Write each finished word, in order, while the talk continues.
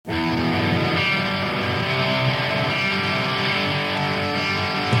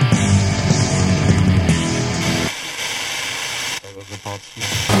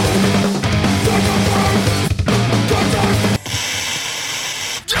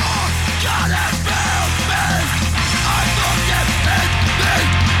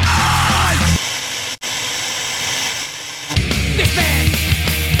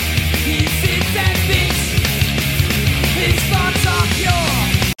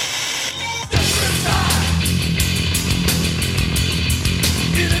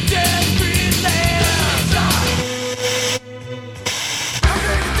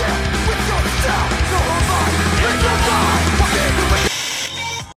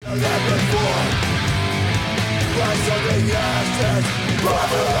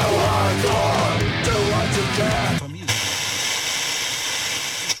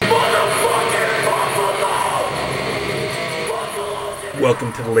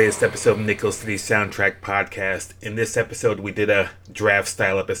Welcome to the latest episode of Nickel City Soundtrack Podcast. In this episode, we did a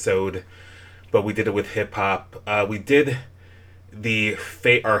draft-style episode, but we did it with hip-hop. We did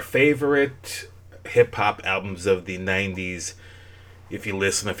our favorite hip-hop albums of the 90s. If you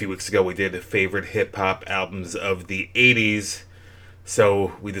listened a few weeks ago, we did favorite hip-hop albums of the 80s.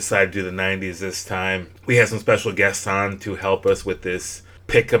 So we decided to do the 90s this time. We had some special guests on to help us with this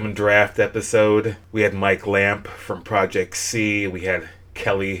Pick'em Draft episode. We had Mike Lamp from Project C. We had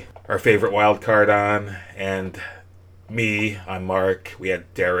Kelly, our favorite wild card, on, and me, I'm Mark. We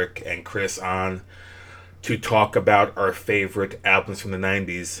had Derek and Chris on to talk about our favorite albums from the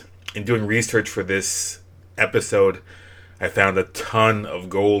 90s. In doing research for this episode, I found a ton of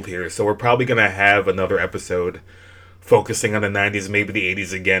gold here. So we're probably going to have another episode focusing on the 90s, maybe the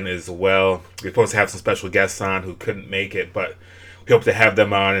 80s again as well. We're supposed to have some special guests on who couldn't make it, but we hope to have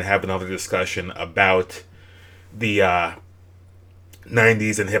them on and have another discussion about the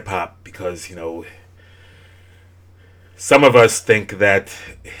 90s and hip-hop, because, you know, some of us think that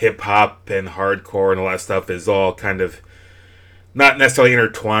hip-hop and hardcore and all that stuff is all kind of not necessarily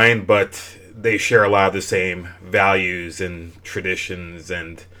intertwined, but they share a lot of the same values and traditions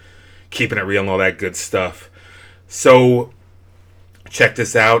and keeping it real and all that good stuff. So check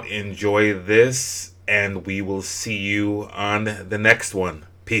this out, enjoy this, and we will see you on the next one.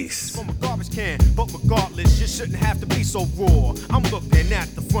 Peace. From a garbage can, but regardless, you shouldn't have to be so raw. I'm looking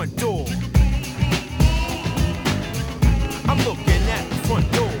at the front door. I'm looking at the front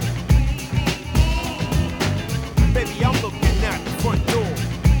door. Baby, I'm looking at the front door.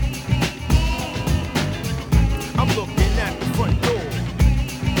 I'm looking at the front door.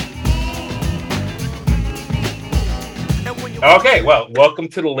 Okay, well, welcome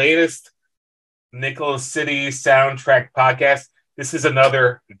to the latest Nickel City Soundtrack Podcast. This is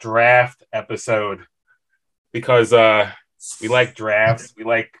another draft episode because we like drafts, we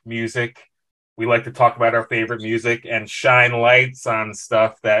like music, we like to talk about our favorite music and shine lights on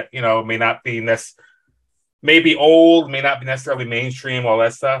stuff that, you know, may be old, may not be necessarily mainstream, all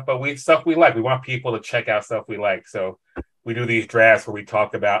that stuff, but stuff we like. We want people to check out stuff we like. So we do these drafts where we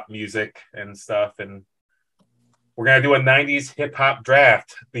talk about music and stuff, and we're going to do a 90s hip-hop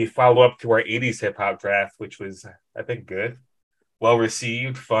draft, the follow-up to our 80s hip-hop draft, which was, I think, good.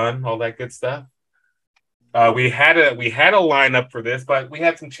 Well-received, fun, all that good stuff. We had a lineup for this, but we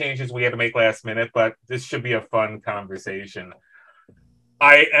had some changes we had to make last minute, but this should be a fun conversation.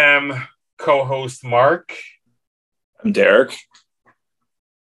 I am co-host Mark. I'm Derek.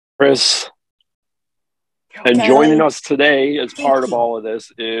 Chris. And joining us today as part of all of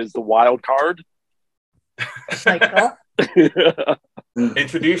this is the wild card. Michael.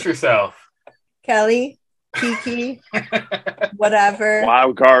 Introduce yourself. Kelly. Kiki. Whatever.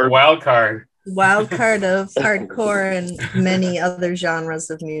 Wild card of hardcore and many other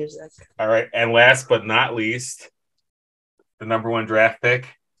genres of music. All right. And last but not least, the number one draft pick.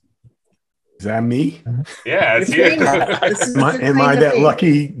 Is that me? Yeah, it's you. Am I that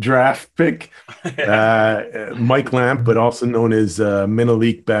lucky draft pick? Mike Lamp, but also known as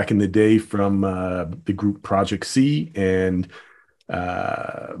Menelik back in the day from the group Project C and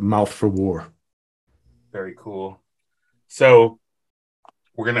Mouth for War. Very cool. So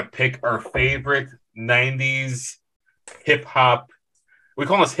we're going to pick our favorite 90s hip-hop. We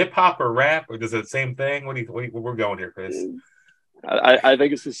call this hip-hop or rap, or is it the same thing? What we're going here, Chris? I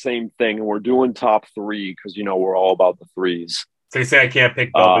think it's the same thing, and we're doing top three because, you know, we're all about the threes. So you say I can't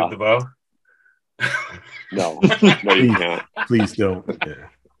pick Belle Biv DeVoe? No, you can't. Please don't.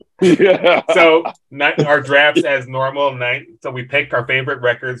 Yeah. So our drafts as normal. So we picked our favorite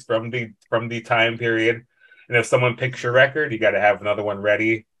records from the time period, and if someone picks your record, you got to have another one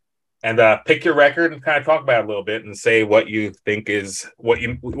ready. And pick your record and kind of talk about it a little bit and say what you think what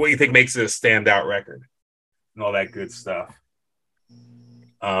you think makes it a standout record and all that good stuff.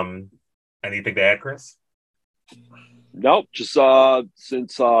 Anything to add, Chris? Nope. Just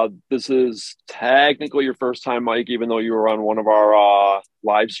since this is technically your first time, Mike, even though you were on one of our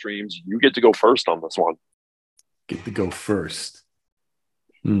live streams, you get to go first on this one. Get to go first.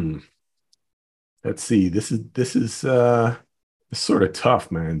 Let's see. This is sort of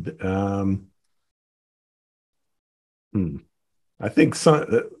tough, man. I think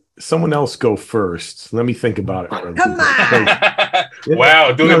someone else go first. Let me think about it. Come on.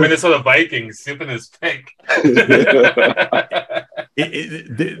 Wow, doing the Minnesota Vikings, sipping his pick.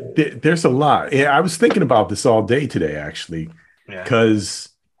 There's a lot. I was thinking about this all day today, actually, because,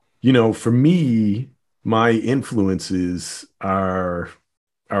 you know, for me, my influences are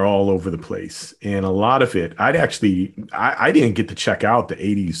all over the place, and a lot of it I didn't get to check out the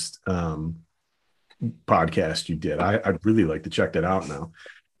 80s podcast you did. I'd really like to check that out now.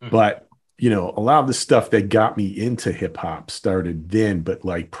 But a lot of the stuff that got me into hip hop started then, but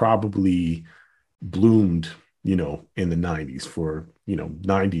like probably bloomed in the 90s. For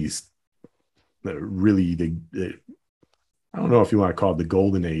 90s really the I don't know if you want to call it the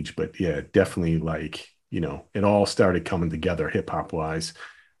golden age, but yeah, definitely like it all started coming together hip hop wise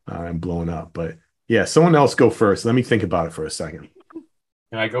and blowing up. But yeah, someone else go first. Let me think about it for a second.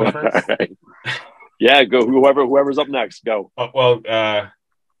 Can I go first? Right. Yeah, go. Whoever's up next, go. Oh, well,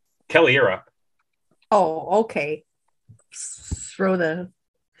 Kelly, you're up. Oh, okay. Throw the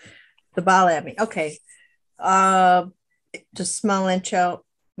ball at me. Okay. Just small intro.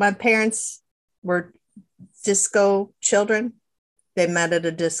 My parents were disco children. They met at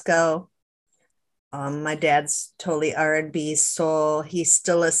a disco. My dad's totally R&B soul. He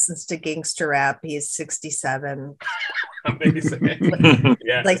still listens to gangster rap. He's 67. Amazing.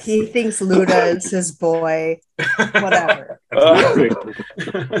 Yeah. Like he thinks Luda is his boy. Whatever.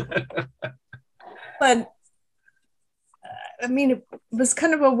 But I mean, it was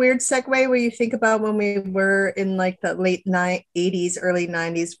kind of a weird segue where you think about when we were in like the late 80s, early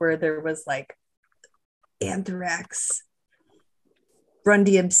 90s, where there was like Anthrax, Run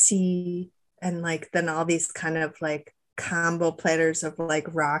DMC, and like then all these kind of like combo platters of like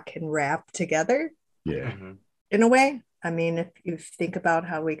rock and rap together. Yeah. In a way. I mean, if you think about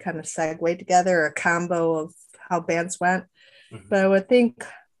how we kind of segue together, a combo of how bands went. But I would think,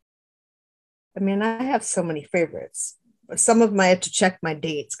 I mean, I have so many favorites. Some of them I had to check my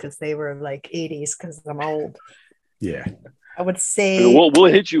dates because they were like 80s because I'm old. Yeah. I would say we'll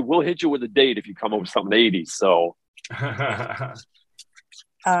hit you with a date if you come up with something 80s. So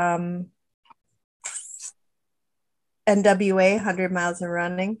NWA 100 Miles and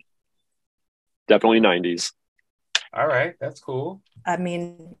Running. Definitely 90s. All right, that's cool. I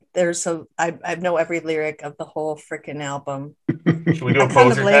mean, I know every lyric of the whole freaking album. Should we do a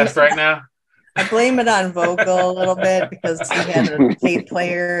poser test right now? I blame it on Vogel a little bit because he had a tape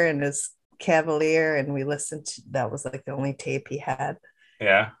player and his Cavalier, and we listened to that was like the only tape he had.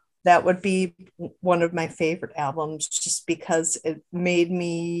 Yeah. That would be one of my favorite albums just because it made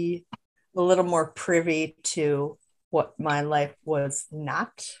me a little more privy to what my life was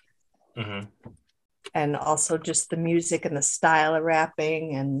not. And also just the music and the style of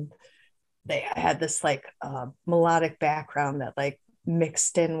rapping, and they had this like melodic background that like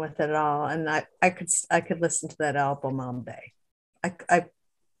mixed in with it all, and I could listen to that album all day. I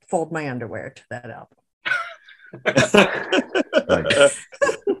fold my underwear to that album.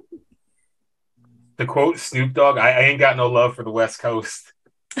 To quote Snoop Dogg, I ain't got no love for the West Coast,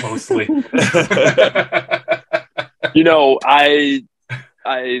 mostly.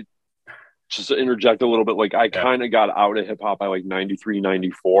 I just to interject a little bit, like I kind of got out of hip hop by like 93,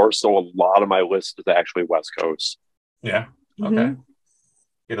 94. So a lot of my list is actually West Coast. Yeah. Okay.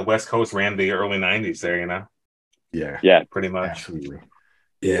 Yeah, the West Coast ran the early 90s there, Yeah, pretty much. Absolutely.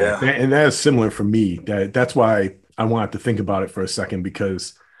 Yeah. And that is similar for me. That's why I wanted to think about it for a second,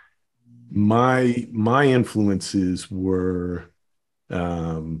 because my influences were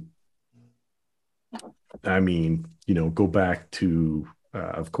go back to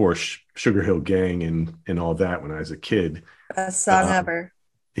of course Sugar Hill Gang and all that when I was a kid. Best song ever.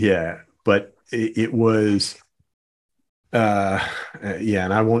 Yeah, but it was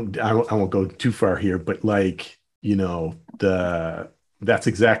and I won't go too far here, but like that's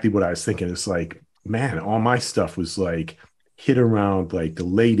exactly what I was thinking. It's like, man, all my stuff was like hit around like the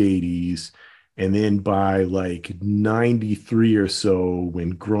late 80s, and then by like 93 or so,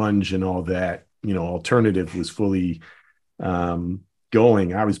 when grunge and all that alternative was fully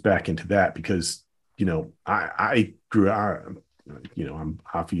going, I was back into that because I grew up, I'm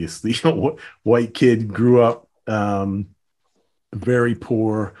obviously a white kid, grew up very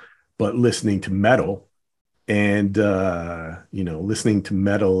poor, but listening to metal, and listening to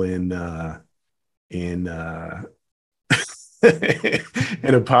metal in in a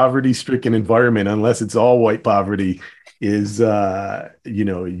poverty-stricken environment, unless it's all white poverty, is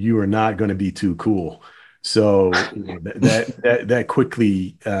you are not going to be too cool. So that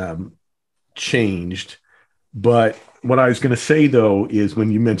quickly changed. But what I was going to say though is,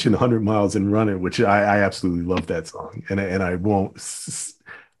 when you mentioned 100 Miles and Running, which I absolutely love that song, and I won't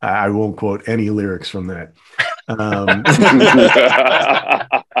quote any lyrics from that.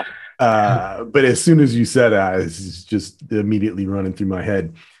 But as soon as you said it, it's just immediately running through my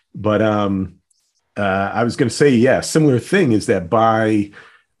head. But I was going to say, similar thing is that by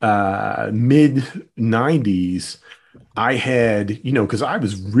mid 90s, I had, because I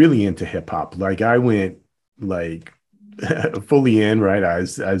was really into hip hop. Like I went like fully in, right? I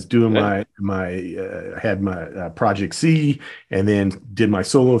was doing my had my Project C, and then did my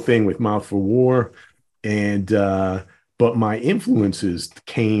solo thing with Mouth for War, and but my influences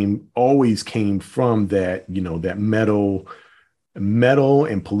always came from that, that metal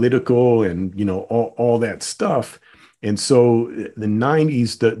and political, and all that stuff. And so the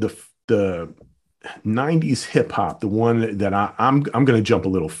 90s, the 90s hip hop, the one that I'm going to jump a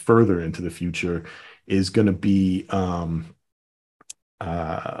little further into the future, is going to be oh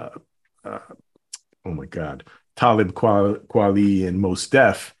my God, Talib Kweli and Mos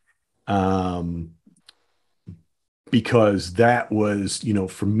Def, because that was,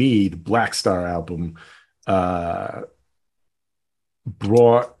 for me, the Black Star album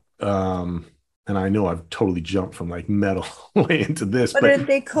brought and I know I've totally jumped from like metal way into this, but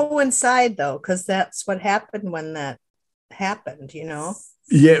they coincide though, because that's what happened when that happened,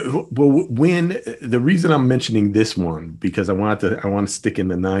 Yeah, well, when the reason I'm mentioning this one, because I want to stick in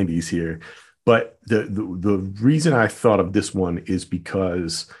the 90s here, but the reason I thought of this one is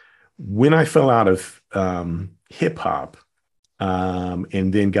because when I fell out of hip hop,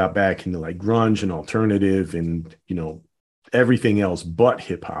 and then got back into like grunge and alternative and everything else but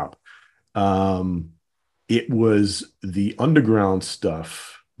hip hop, it was the underground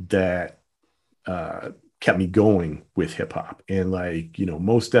stuff that kept me going with hip hop. And like,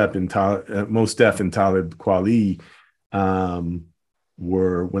 Mos Def and Talib Kweli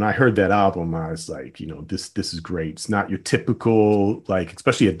were, when I heard that album, I was like, this is great. It's not your typical, like,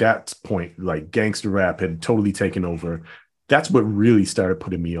 especially at that point, like gangster rap had totally taken over. That's what really started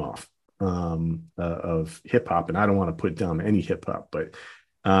putting me off of hip hop. And I don't want to put down any hip hop, but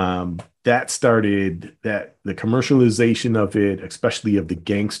that started the commercialization of it, especially of the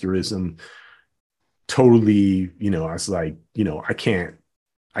gangsterism. Totally, I was like, I can't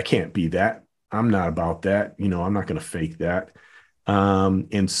be that. I'm not about that. I'm not going to fake that.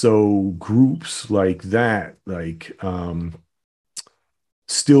 And so groups like that, like,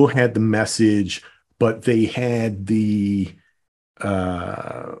 still had the message, but they had the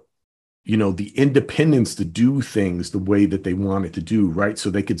independence to do things the way that they wanted to do, right? So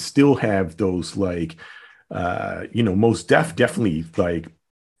they could still have those like, Mos Def definitely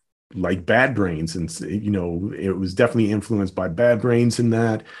like Bad Brains, and it was definitely influenced by Bad Brains in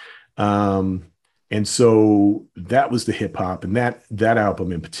that. And so that was the hip hop, and that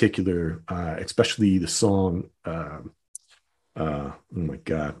album in particular, especially the song, oh my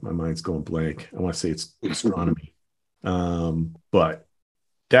God, my mind's going blank. I want to say it's Astronomy. But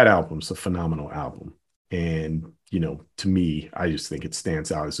that album's a phenomenal album. And, to me, I just think it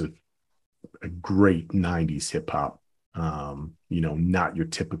stands out as a great 90s hip hop. Not your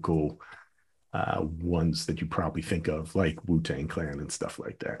typical ones that you probably think of, like Wu-Tang Clan and stuff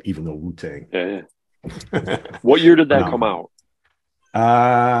like that, even though Wu-Tang. Yeah. What year did that come out?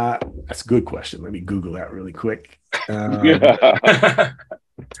 That's a good question. Let me Google that really quick.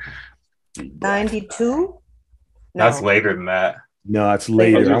 92? That's later than that. No, it's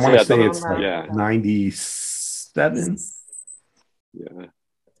later. I want to say it's like 97. Yeah.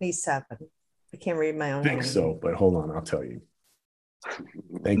 97. I can't read my own. I think so, but hold on, I'll tell you.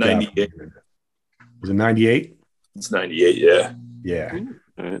 Thank 98. God. Was it 98? It's 98, yeah. Yeah.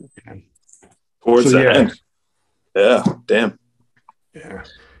 Right. Towards the end. Yeah, damn. Yeah.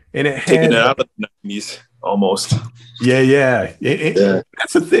 And it taking it out of the 90s almost. Yeah.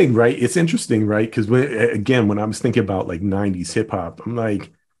 That's the thing, right? It's interesting, right? Because when I was thinking about like 90s hip hop, I'm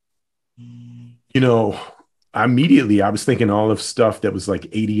like, immediately I was thinking all of stuff that was like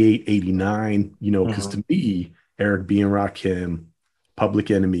 88, 89, because to me, Eric B. and Rakim,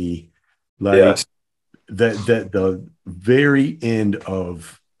 Public Enemy, like the very end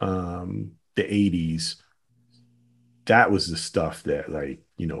of the 80s, that was the stuff that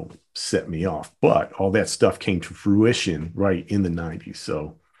set me off. But all that stuff came to fruition right in the 90s.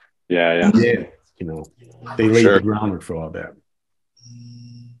 So yeah. They laid the groundwork for all that.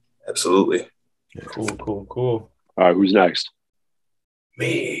 Absolutely. Yeah. Cool. All right, who's next?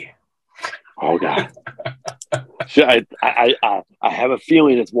 Me. Oh God. I have a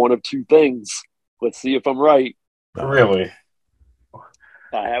feeling it's one of two things. Let's see if I'm right. Really?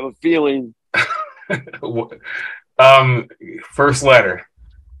 I have a feeling. First letter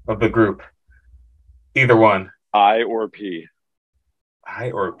of the group. Either one. I or P.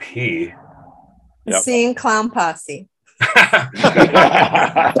 I or P. Yep. Seeing Clown Posse.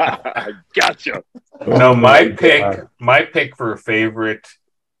 Gotcha. No, my pick for a favorite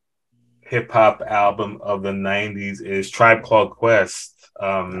hip hop album of the 90s is Tribe Called Quest,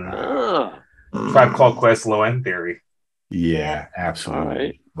 Tribe Called Quest, Low End Theory. Yeah,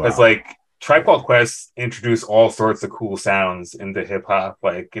 absolutely. Because like Tribe Called Quest introduced all sorts of cool sounds into hip hop.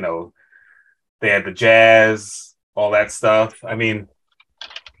 Like, you know, they had the jazz, all that stuff. I mean,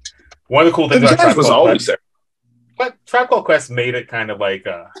 one of the cool things about Tribe Called Quest, there. But Tribe Called Quest made it kind of like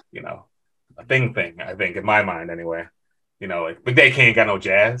you know, a thing, I think, in my mind anyway. You know, like Big Day King ain't got no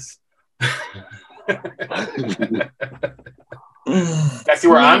jazz. That's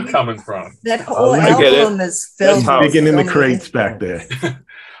where I'm coming from. That whole album is filled digging in the crates back there.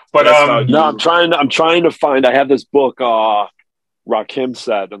 But no, I'm trying to find. I have this book, Rakim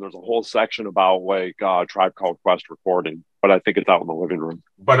said, and there's a whole section about like Tribe Called Quest recording, but I think it's out in the living room.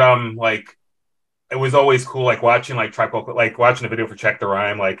 But like it was always cool, like watching like Tribe Called, like watching the video for Check the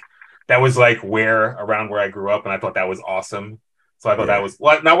Rhyme, like that was like around where I grew up, and I thought that was awesome. So I thought that was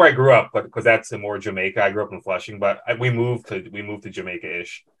not where I grew up, but because that's in more Jamaica. I grew up in Flushing, but we moved to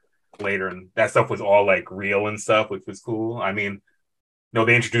Jamaica-ish later, and that stuff was all like real and stuff, which was cool. I mean, you know,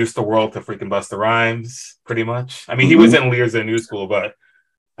 they introduced the world to freaking Busta Rhymes, pretty much. I mean, he was in Lears in New School, but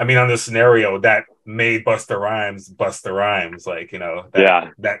I mean, on this scenario that made Busta Rhymes, like, you know,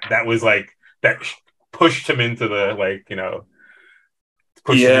 that was like that pushed him into the like, you know,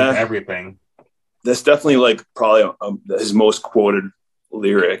 pushed him into everything. That's definitely like probably his most quoted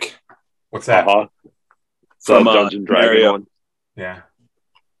lyric. What's that? From Dungeon Dragon one. Yeah.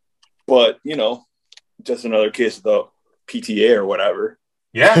 But, you know, just another case of the PTA or whatever.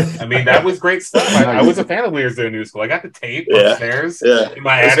 Yeah, I mean, that was great stuff. I was a fan of Lears in New School. I got the tape upstairs in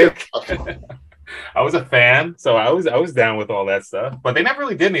my attic. I was a fan, so I was down with all that stuff. But they never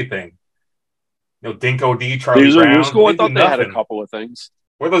really did anything. You know, Dinko D, Charlie Brown. New School, I thought they had a couple of things.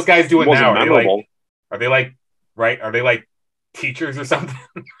 What are those guys doing now? Are they like teachers or something?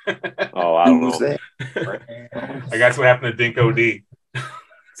 Oh, I don't know. I guess what happened to Dinko D.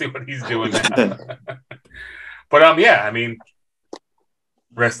 See what he's doing now. But yeah, I mean,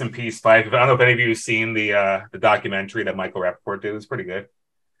 rest in peace, Fife. I don't know if any of you have seen the documentary that Michael Rappaport did. It was pretty good.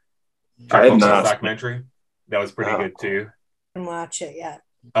 I have not. Documentary. That was pretty good too. I didn't watch it yet.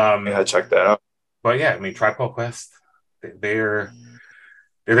 Yeah, check that out. But yeah, I mean, Tribe Called Quest, they're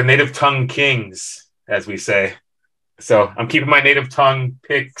the native tongue kings, as we say. So I'm keeping my native tongue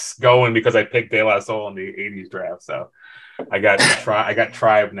picks going because I picked De La Soul in the '80s draft. So I got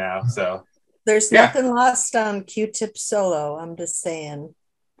Tribe now. So there's nothing lost on Q-Tip solo. I'm just saying.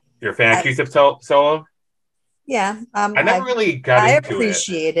 You're a fan of Q-Tip solo? Yeah. I never really got into it. I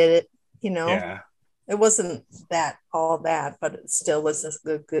appreciated it. You know, it wasn't all that, but it still was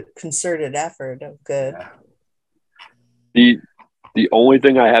a good concerted effort of good. Yeah. The only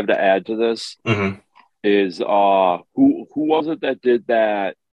thing I have to add to this is who was it that did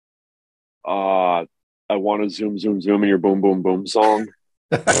that I want to zoom in your boom boom boom song?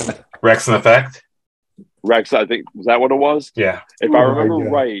 Wreckx-n-Effect. Rex, I think, was that what it was? Yeah. If I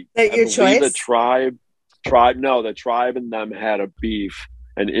remember right, that your choice? The Tribe and them had a beef,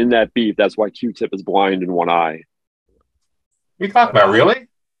 and in that beef, that's why Q-Tip is blind in one eye. What are you talking about? Really?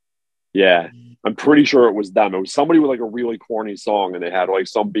 Yeah. I'm pretty sure it was them. It was somebody with like a really corny song, and they had like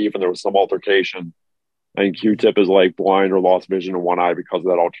some beef, and there was some altercation. And Q-Tip is like blind or lost vision in one eye because of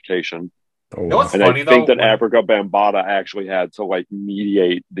that altercation. Oh, wow. And I think that Africa Bambaataa actually had to like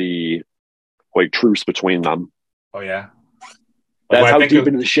mediate the like truce between them. Oh yeah, that's how deep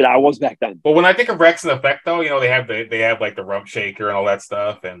into the shit I was back then. But when I think of Wreckx-n-Effect, though, you know, they have like the Rump Shaker and all that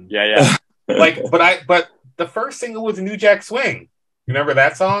stuff, and like, but the first single was New Jack Swing. You remember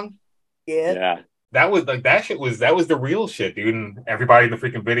that song? Yeah. That was like that was the real shit, dude. And everybody in the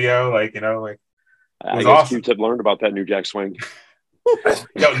freaking video, like, you know, like I guess awesome. Q-Tip learned about that New Jack Swing.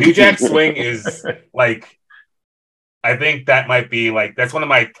 No, New Jack Swing is like, I think that might be like, that's one of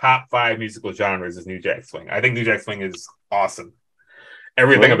my top 5 musical genres is New Jack Swing. I think New Jack Swing is awesome.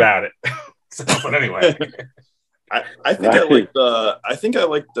 Everything about it. So, but anyway, I think I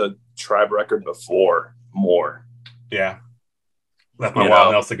liked the Tribe record before more. Yeah. Left My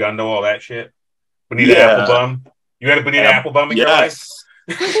Wild El Segundo, all that shit. Bonita Applebum. You had a Bonita Applebum in your life?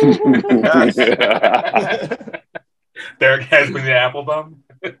 Yes. Derek has Bonita Applebum.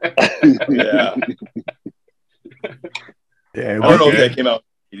 Yeah. I don't know if that came out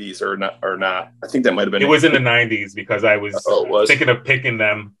in the 80s or not. I think that might have been. It was in the 90s because I was thinking of picking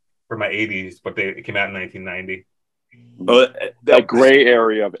them for my 80s, but it came out in 1990. That gray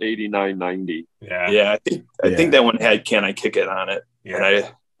area of 89, 90. Yeah. I think that one had "Can I Kick It" on it. Yeah,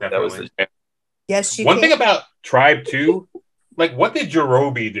 that was the. Yes, one thing about Tribe too, like what did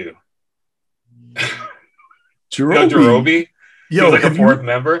Jarobi do? Jarobi? He was like a 4th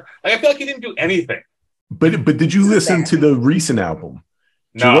member. Like I feel like he didn't do anything. But did you listen to the recent album?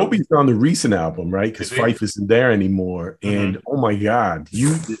 No. Jarobi's on the recent album, right? Because Fife isn't there anymore. And oh my God,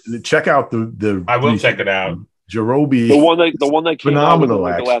 you check out the I will check it out. Jarobi, the one that came out within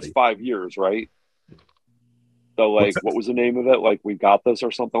like the last 5 years, right? So like, what was the name of it? Like, We Got This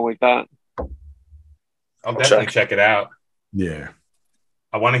or something like that. I'll definitely check it out. Yeah,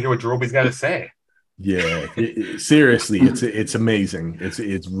 I want to hear what Jarobi's got to say. Yeah, seriously, it's amazing.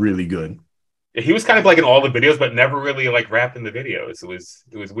 It's really good. He was kind of like in all the videos, but never really like rapped in the videos.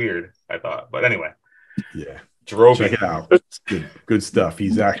 It was weird, I thought. But anyway, yeah, Jarobi, check it out. It's good stuff.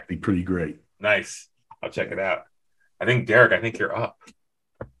 He's actually pretty great. Nice. I'll check it out. I think Derek, you're up.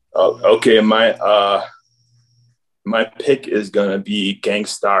 Okay, my pick is gonna be Gang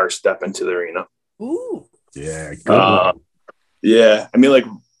Starr, Step Into the Arena. Ooh, yeah, good. Yeah, I mean, like,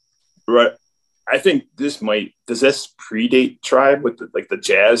 right. I think does this predate Tribe with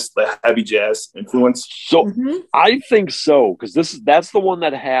the heavy jazz influence? So I think so, because that's the one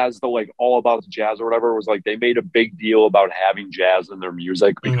that has the like All About the Jazz or whatever. It was like they made a big deal about having jazz in their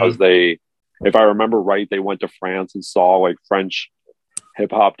music because they, if I remember right, they went to France and saw like French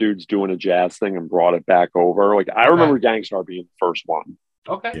hip hop dudes doing a jazz thing and brought it back over. Like I remember Gang Starr being the first one.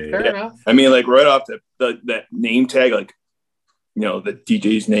 Okay, fair enough. I mean, like right off that name tag, like, you know, the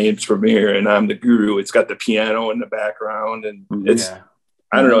DJ's name's from here and I'm the guru. It's got the piano in the background and it's,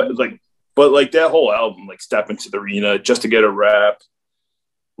 I don't know. It's like, but like that whole album, like Step Into the Arena, Just to Get a Rap,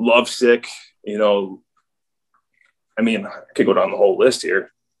 Lovesick, you know, I mean, I could go down the whole list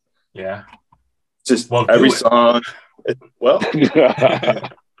here. Yeah. Just every song.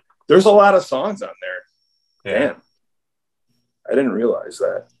 There's a lot of songs on there. Yeah. Damn. I didn't realize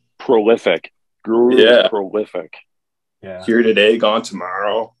that. Prolific. Guru is prolific. Yeah. Here Today, Gone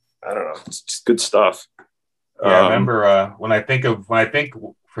Tomorrow. I don't know. It's just good stuff. Yeah, I remember when I think of Gang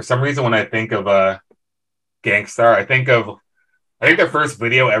Starr, I think their first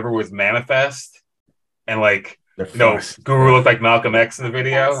video ever was Manifest, and like Guru looked like Malcolm X in the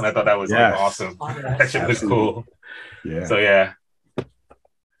video, and I thought that was like awesome. That shit was cool. Yeah. So yeah, I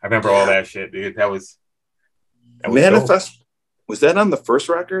remember all that shit, dude. That was Manifest. Dope. Was that on the first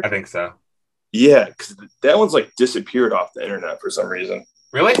record? I think so. Yeah, because that one's like disappeared off the internet for some reason.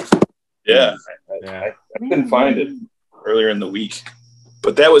 Really? Yeah. I couldn't find it earlier in the week,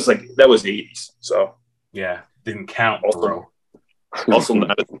 but that was 80s. So yeah, didn't count, bro. Also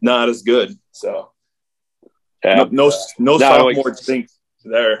not as good. So no sophomore things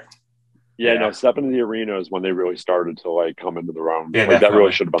there. Yeah, no, Step Into the Arena is when they really started to like come into their own. Yeah, like, that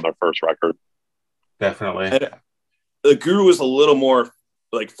really should have been their first record. Definitely. And the Guru was a little more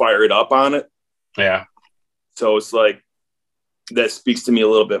like fired up on it. Yeah. So it's like that speaks to me a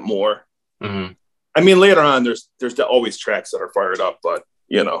little bit more. Mm-hmm. I mean, later on, there's always tracks that are fired up, but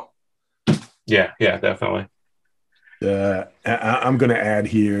you know. Yeah, definitely. I'm going to add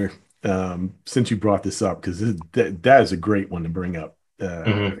here, since you brought this up, because that is a great one to bring up.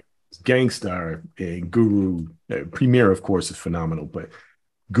 Gang Starr and Guru, Premier, of course, is phenomenal, but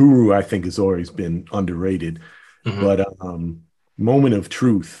Guru, I think, has always been underrated. But Moment of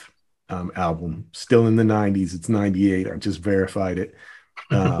Truth album, still in the 90s. It's 98. I just verified it.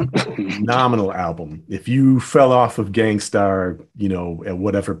 Phenomenal album. If you fell off of Gang Starr, you know, at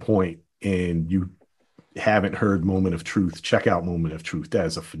whatever point, and you haven't heard Moment of Truth, check out Moment of Truth. That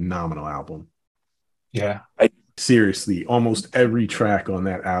is a phenomenal album. Yeah. Seriously, almost every track on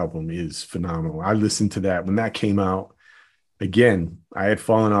that album is phenomenal. I listened to that when that came out. Again, I had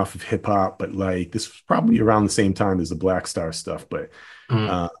fallen off of hip hop, but like this was probably around the same time as the Black Star stuff. But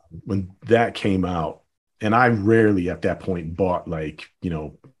when that came out, and I rarely at that point bought like, you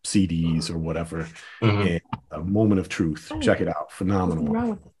know, CDs or whatever. And A Moment of Truth, check it out.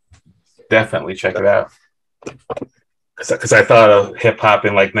 Phenomenal. Definitely check it out. Because I thought of hip hop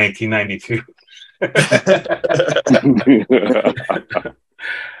in like 1992.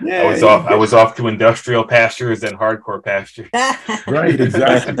 Yeah, I was off to industrial pastures and hardcore pastures. Right,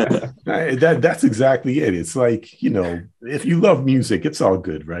 exactly. That's exactly it. It's like, you know, if you love music, it's all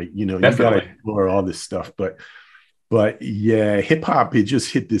good, right? You know, Definitely. you gotta explore all this stuff. But yeah, hip hop, it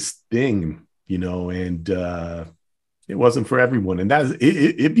just hit this thing, you know, and it wasn't for everyone. And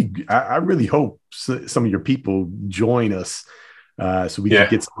I really hope some of your people join us so we can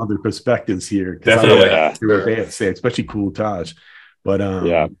get some other perspectives here. Definitely. I like what they have to say, especially Cool Taj. But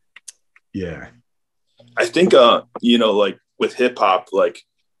yeah. I think you know, like with hip hop, like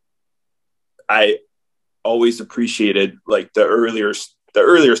I always appreciated like the earlier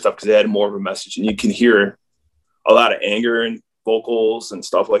stuff because they had more of a message, and you can hear a lot of anger in vocals and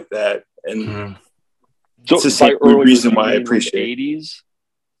stuff like that. And so it's the same reason why I appreciate like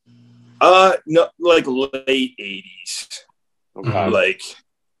 80s. No, like late 80s. Okay. Like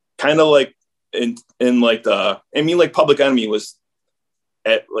kind of like in like like Public Enemy was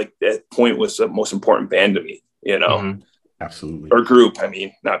at like that point was the most important band to me, you know. Mm-hmm. Absolutely. Or group, I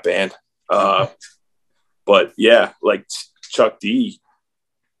mean, not band. But yeah, like Chuck D,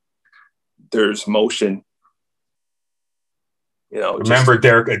 there's motion. You know, remember,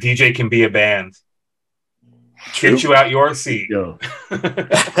 Derek, a DJ can be a band. True. Get you out your seat. Yo.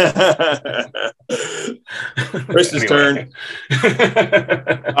 Chris's turn.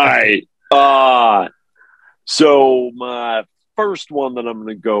 All right. So my first one that I'm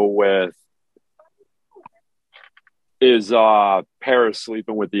going to go with is Paris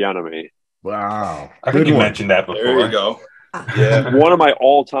Sleeping with the Enemy. Wow. I think you mentioned that before. There you go. Yeah. One of my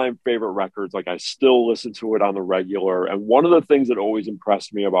all-time favorite records. Like, I still listen to it on the regular. And one of the things that always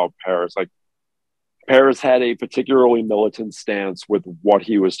impressed me about Paris, like, Paris had a particularly militant stance with what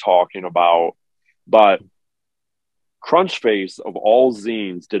he was talking about. But Crunchface, of all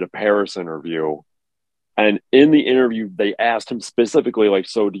zines, did a Paris interview. And in the interview, they asked him specifically, like,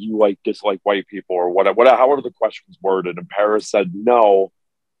 so do you dislike white people or whatever, however the question was worded. And Paris said, no.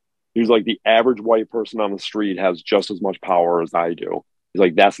 He was like, the average white person on the street has just as much power as I do. He's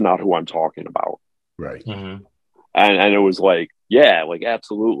like, that's not who I'm talking about. Right. Mm-hmm. And it was like, yeah, like,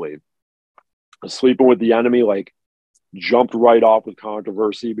 absolutely. Sleeping with the Enemy, like, jumped right off with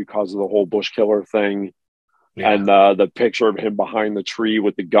controversy because of the whole Bush killer thing. Yeah. And the picture of him behind the tree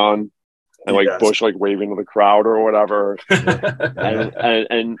with the gun. And like Bush like waving to the crowd or whatever.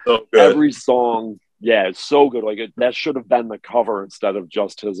 and so every song, yeah, it's so good. Like that should have been the cover instead of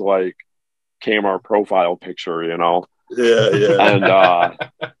just his like Kmart profile picture, you know? Yeah.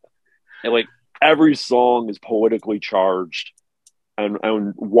 And like every song is politically charged and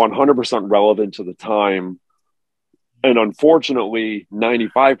 100% relevant to the time. And unfortunately,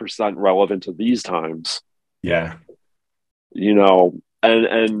 95% relevant to these times. Yeah. You know,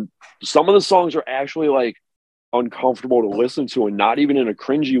 and some of the songs are actually like uncomfortable to listen to, and not even in a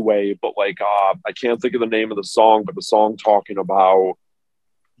cringy way, but like I can't think of the name of the song, but the song talking about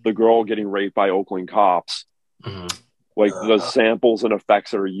the girl getting raped by Oakland cops. Mm-hmm. Like the samples and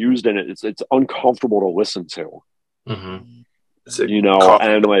effects that are used in it, it's uncomfortable to listen to. Mm-hmm. You know, coffee?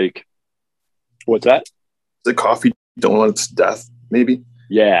 And like, what's that? Is it Coffee Donuts Death? Maybe.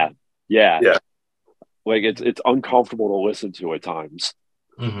 Yeah. Like it's uncomfortable to listen to at times.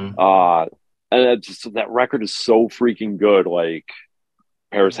 Mm-hmm. And that record is so freaking good. Like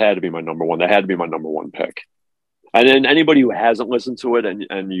Paris had to be my number one. That had to be my number one pick. And then anybody who hasn't listened to it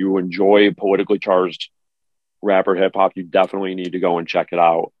and you enjoy politically charged rapper hip hop, you definitely need to go and check it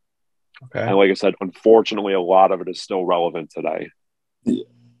out. Okay. And like I said, unfortunately, a lot of it is still relevant today. Yeah.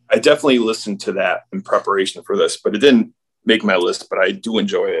 I definitely listened to that in preparation for this, but it didn't make my list, but I do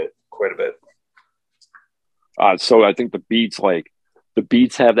enjoy it quite a bit. So I think the beats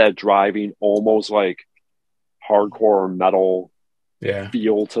have that driving, almost like hardcore metal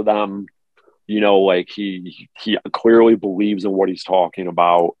feel to them. You know, like he clearly believes in what he's talking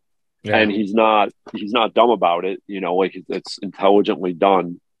about, and he's not dumb about it. You know, like it's intelligently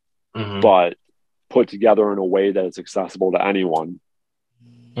done, but put together in a way that it's accessible to anyone.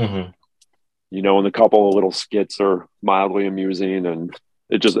 Mm-hmm. You know, and a couple of little skits are mildly amusing, and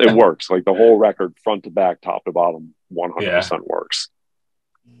it works. Like the whole record, front to back, top to bottom, 100% works.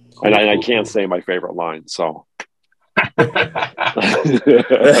 Cool, and I can't say my favorite line, so.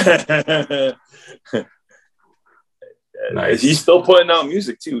 Nice. He's still putting out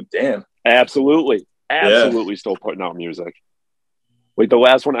music too. Damn. Absolutely still putting out music. Like the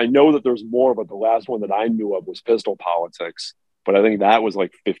last one, I know that there's more, but the last one that I knew of was Pistol Politics. But I think that was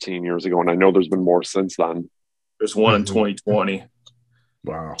like 15 years ago, and I know there's been more since then. There's one in 2020.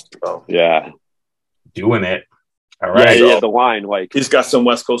 Wow. So, yeah. Doing it. All right. Yeah, the line, like... He's got some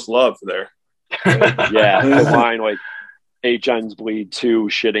West Coast love there. Yeah, the line, like, HNs bleed too,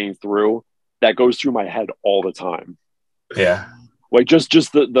 shit ain't through. That goes through my head all the time. Yeah. Like, just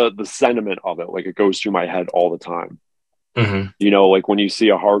the sentiment of it, like, it goes through my head all the time. Mm-hmm. You know, like, when you see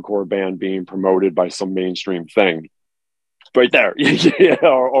a hardcore band being promoted by some mainstream thing, right there,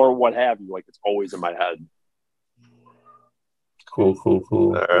 or what have you, like, it's always in my head. Cool.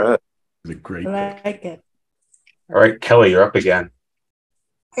 All right. It's a great I like it. All right, Kelly, you're up again.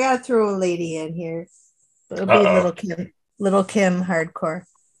 I gotta throw a lady in here. It'll be Little Kim hardcore.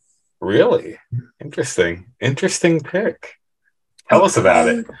 Really? Interesting pick. Tell us about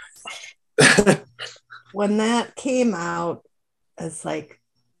it. When that came out as like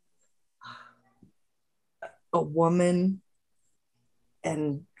a woman,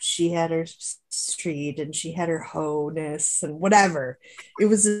 and she had her street and she had her ho-ness and whatever. It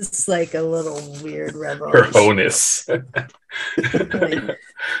was just like a little weird revelation. Her ho-ness.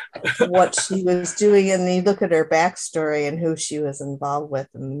 what she was doing, and you look at her backstory and who she was involved with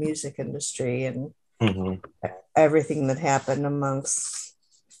in the music industry and everything that happened amongst,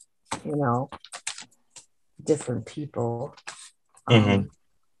 different people.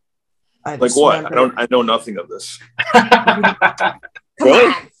 Like what? I know nothing of this.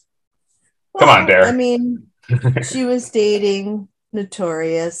 Really? Come on, Dare. I mean, she was dating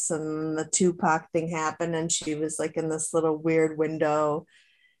Notorious, and the Tupac thing happened, and she was like in this little weird window,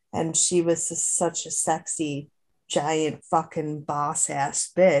 and she was just such a sexy, giant fucking boss ass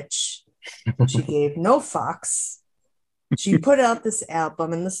bitch. She gave no fucks. She put out this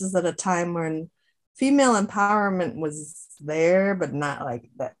album, and this is at a time when female empowerment was there, but not like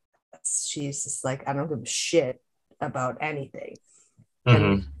that. She's just like, I don't give a shit about anything.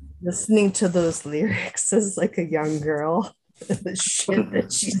 And listening to those lyrics as like a young girl, the shit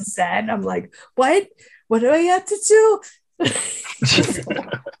that she said, I'm like, what do I have to do?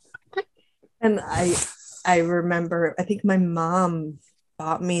 And I remember, I think my mom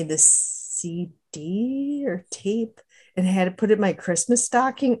bought me this CD or tape and had to put it in my Christmas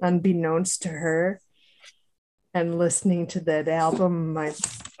stocking unbeknownst to her. And listening to that album, my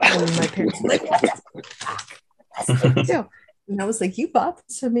parents were like, what the fuck? And I was like, you bought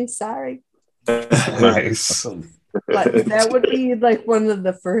this for me, sorry. Nice. But that would be like one of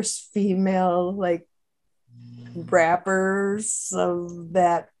the first female like rappers of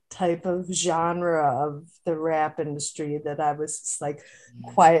that type of genre of the rap industry that I was just like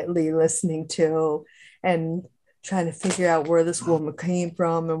quietly listening to and trying to figure out where this woman came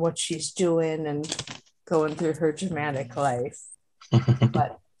from and what she's doing and going through her dramatic life.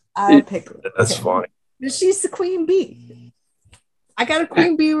 But I pick her. That's funny. She's the queen bee. I got a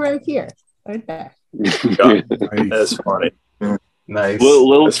queen bee right here. Right there. Yeah, that's funny. Nice.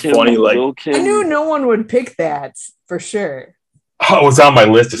 That's Kim, funny. Like I knew no one would pick that for sure. Oh, it's on my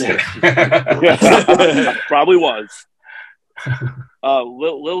list. Just kidding. Probably was.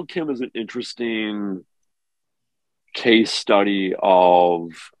 Lil Kim is an interesting case study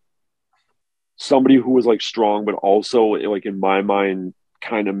of somebody who was like strong, but also like in my mind,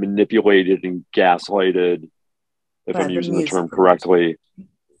 kind of manipulated and gaslighted, if I'm using the term correctly,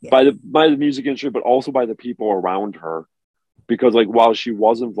 by the music industry, but also by the people around her. Because like while she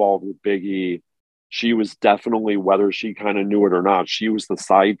was involved with Biggie, she was definitely, whether she kind of knew it or not, she was the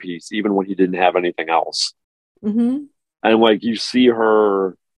side piece, even when he didn't have anything else. And like you see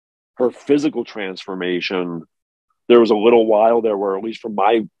her physical transformation. There was a little while there where, at least from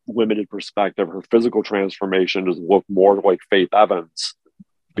my limited perspective, her physical transformation just looked more like Faith Evans,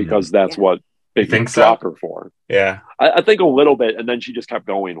 because that's what Biggie dropped her for. Yeah. I think a little bit, and then she just kept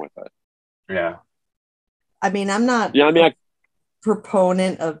going with it. Yeah. I mean, I'm not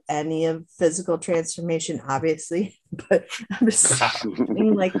proponent of any of physical transformation, obviously, but I'm just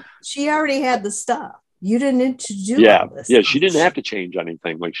saying, like, she already had the stuff. You didn't need to do all this. Yeah, she didn't have to change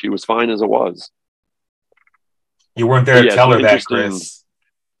anything. Like, she was fine as it was. You weren't there to tell her that, Chris.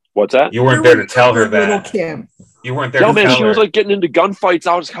 What's that? You weren't there to tell her that. Little Kim. You weren't there to tell her. No, man, she was like getting into gunfights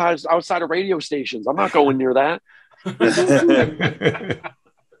outside of radio stations. I'm not going near that.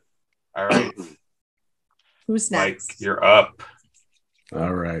 All right. Who's next? Mike, you're up.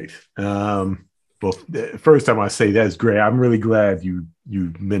 All right. Well, first I want to say that's great. I'm really glad you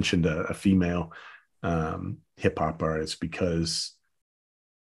mentioned a female hip hop artist, because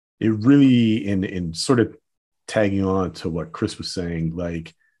it really, in sort of tagging on to what Chris was saying,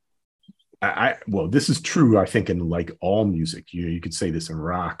 like, well, this is true, I think, in like all music. You could say this in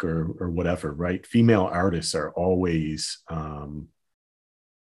rock or whatever, right? Female artists are always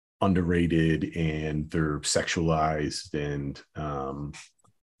underrated, and they're sexualized, and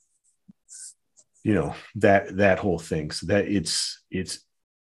that whole thing. So that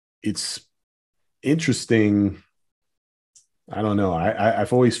it's interesting. I don't know.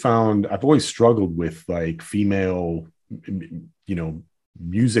 I've always struggled with like female,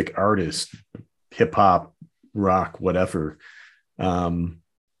 music artists, hip hop, rock, whatever,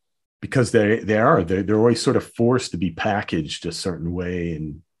 because they're always sort of forced to be packaged a certain way,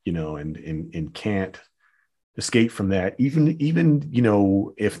 and and can't escape from that. Even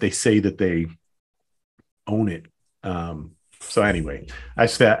if they say that they own it. So anyway,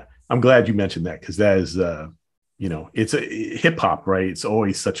 I'm glad you mentioned that, because that is it's a hip hop, right? It's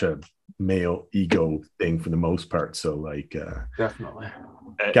always such a male ego thing for the most part. So like, definitely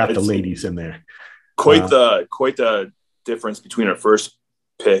got the ladies in there. Quite the difference between our first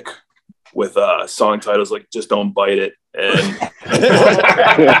pick with song titles like "Just Don't Bite It" and hey,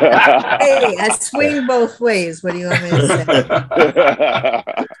 I swing both ways. What do you want me to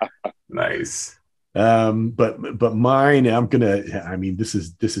say? Nice. But mine, I mean, this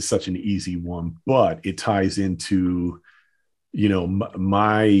is such an easy one, but it ties into, you know,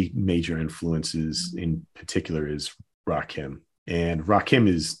 my major influences in particular is Rakim. And Rakim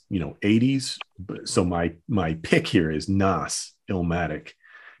is, you know, 80s. So my pick here is Nas, Illmatic.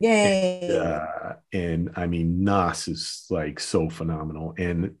 Yay. And I mean, Nas is like so phenomenal.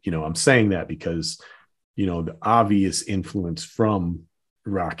 And, you know, I'm saying that because, you know, the obvious influence from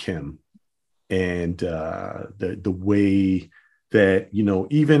Rakim and the way that, you know,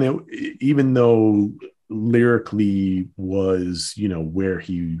 even though lyrically was, you know, where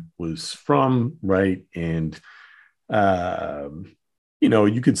he was from, right? And you know,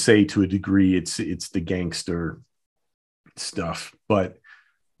 you could say to a degree it's the gangster stuff, but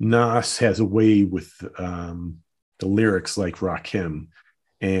Nas has a way with the lyrics like Rakim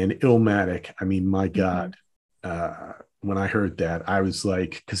and Illmatic. I mean, my God, when I heard that, I was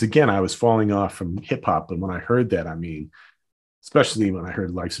like, because again, I was falling off from hip hop, but when I heard that, I mean, especially when I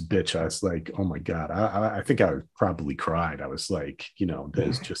heard Life's a Bitch, I was like, oh my God, I think I probably cried. I was like, you know,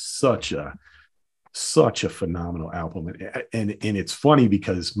 there's just such a phenomenal album. And it's funny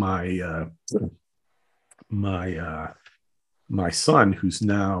because my son, who's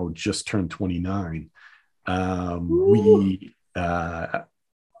now just turned 29,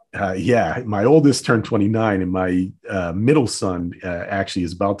 my oldest turned 29 and my middle son actually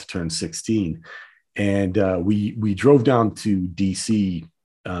is about to turn 16. And we drove down to DC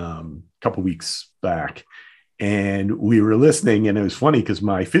a couple weeks back, and we were listening, and it was funny because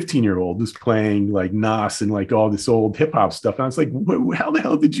my 15-year-old was playing like Nas and like all this old hip hop stuff. And I was like, how the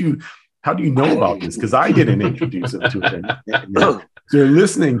hell how do you know about this? Because I didn't introduce him to it. And so they're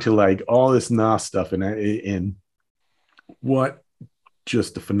listening to like all this Nas stuff, and what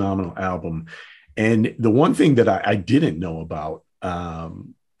just a phenomenal album. And the one thing that I didn't know about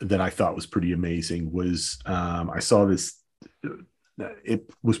that I thought was pretty amazing was I saw this. It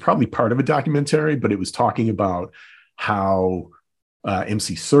was probably part of a documentary, but it was talking about how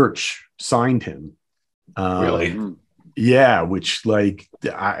MC Search signed him. Really? Yeah, which like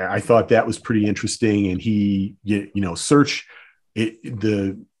I thought that was pretty interesting. And he, you know, Search,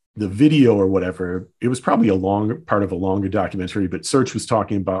 the video or whatever, it was probably a long part of a longer documentary, but Search was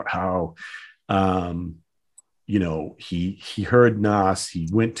talking about how you know, he heard Nas, he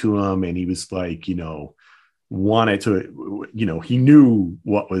went to him, and he was like, you know, wanted to, you know, he knew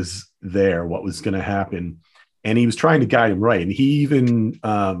what was there, what was going to happen, and he was trying to guide him right. And he even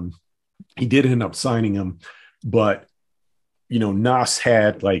he did end up signing him, but you know, Nas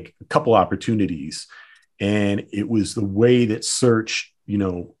had like a couple opportunities, and it was the way that Search, you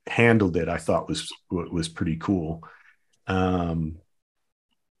know, handled it, I thought was pretty cool.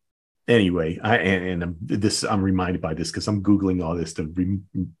 Anyway, I'm reminded by this because I'm Googling all this to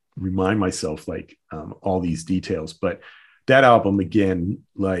remind myself like all these details. But that album, again,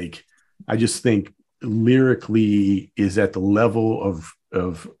 like I just think lyrically is at the level of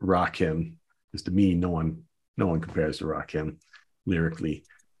Rakim. Because to me, no one compares to Rakim lyrically.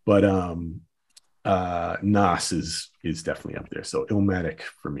 But Nas is definitely up there. So Illmatic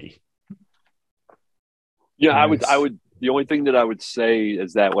for me. Yeah, nice. I would. The only thing that I would say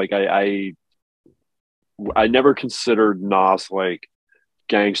is that like I never considered Nas like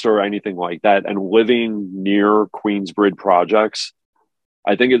gangster or anything like that. And living near Queensbridge projects,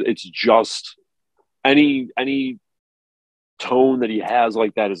 I think it's just any tone that he has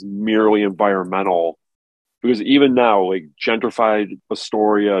like that is merely environmental. Because even now, like gentrified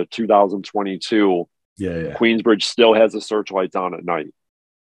Astoria 2022, Queensbridge still has the searchlights on at night.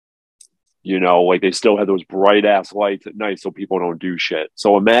 You know, like they still had those bright ass lights at night so people don't do shit.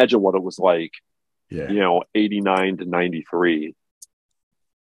 So imagine what it was like, you know, 89 to 93,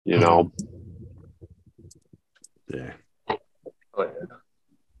 you know? Yeah.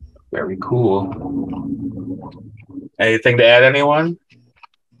 Very cool. Anything to add, anyone?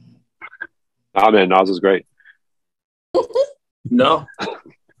 Oh man, Nas is great. No.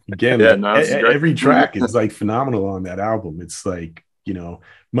 Again, every track is like phenomenal on that album. It's like, you know,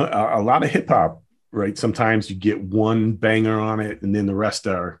 a lot of hip hop, right? Sometimes you get one banger on it and then the rest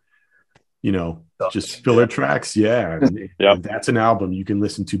are, you know, just filler tracks. Yeah. And that's an album you can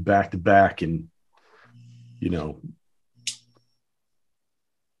listen to back to back and, you know,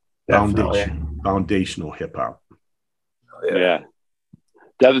 foundational hip hop. Yeah.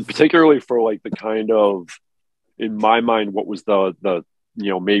 That is particularly for like the kind of, in my mind, what was the you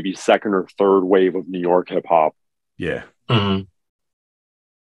know, maybe second or third wave of New York hip hop. Yeah. Mm-hmm.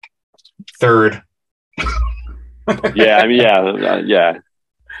 Third. Yeah, I mean, yeah.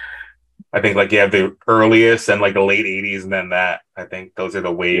 I think like you have the earliest and like the late 80s and then that. I think those are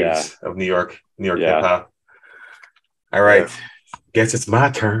the waves of New York hip hop. All right. Guess it's my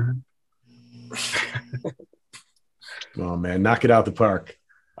turn. Oh man, knock it out the park.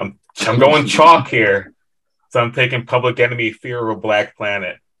 I'm going chalk here. So I'm taking Public Enemy, Fear of a Black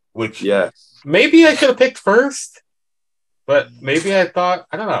Planet, which maybe I should have picked first, but maybe I thought,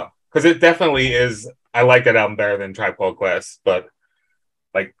 I don't know. Because it definitely is, I like that album better than Tribe Called Quest, but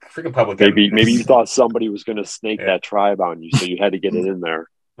like freaking Public Enemy. Maybe you thought somebody was going to snake that tribe on you, so you had to get it in there.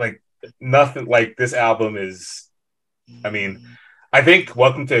 Like nothing, like this album is, I mean, I think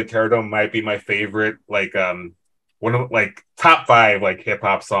Welcome to the Terrordome might be my favorite, like, one of like top 5 like hip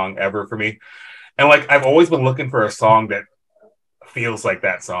hop song ever for me. And like I've always been looking for a song that feels like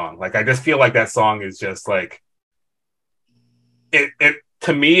that song. Like I just feel like that song is just like it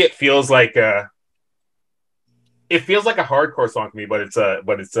to me it feels like a hardcore song to me, but it's a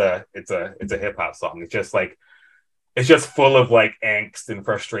hip hop song. It's just like it's just full of like angst and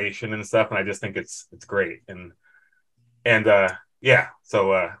frustration and stuff, and I just think it's great. And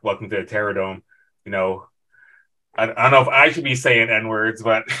so Welcome to the Terrordome, you know, I don't know if I should be saying N-words,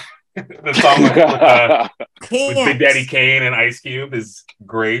 but the song with Big Daddy Kane and Ice Cube is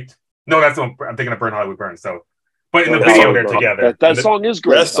great. No, that's what I'm thinking of Burn Hollywood Burn. So, but in the video they're together. That song is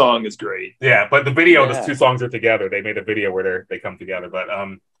great. That song is great. Yeah, but the video, those two songs are together. They made a video where they come together. But I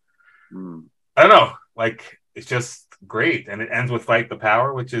don't know. Like it's just great, and it ends with "Fight the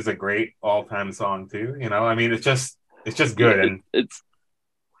Power," which is a great all-time song too. You know, I mean, it's just good. And it's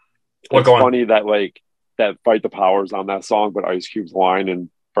funny that like that "Fight the Power" is on that song, but Ice Cube's line and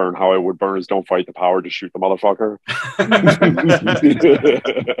Burn How I Would Burn is "Don't fight the power, just shoot the motherfucker."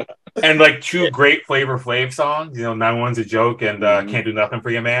 And like 2 great Flavor Flav songs, you know, 911's a Joke and Can't Do Nothing for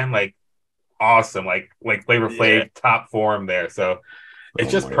You, Man. Like awesome, like Flavor Flav top form there. So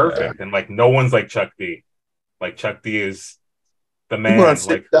it's just perfect. God. And like no one's like Chuck D. Like Chuck D is the man. You want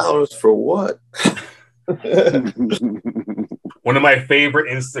 $6 for what? One of my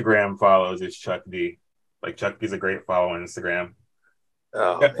favorite Instagram follows is Chuck D. Like Chuck D's a great follow on Instagram.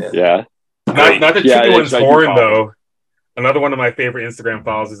 Oh man. Yeah. Not that Chicken One's foreign though. Another one of my favorite Instagram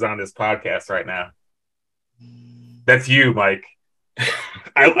follows is on this podcast right now. That's you, Mike.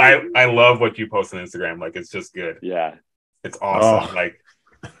 I love what you post on Instagram. Like it's just good. Yeah. It's awesome. Oh. Like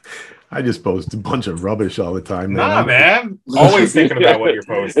I just post a bunch of rubbish all the time, man. Nah, man. Always thinking about what you're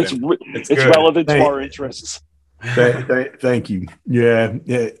posting. It's relevant to our interests. Thank you. Yeah.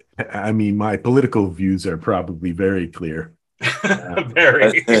 I mean, my political views are probably very clear.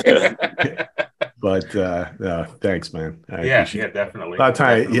 Very. But thanks, man. Yeah, definitely. A lot of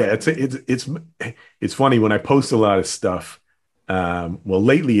time, it's funny when I post a lot of stuff. Well,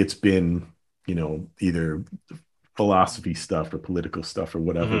 lately it's been, you know, either philosophy stuff or political stuff or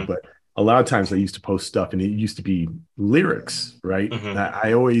whatever. Mm-hmm. But a lot of times I used to post stuff and it used to be lyrics, right? Mm-hmm.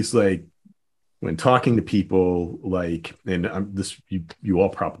 I always like when talking to people, like, and you all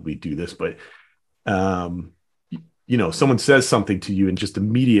probably do this, but you know, someone says something to you and just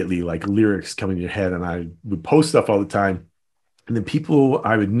immediately like lyrics come in your head, and I would post stuff all the time. And then people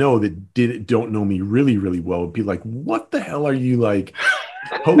I would know that don't know me really, really well would be like, what the hell are you like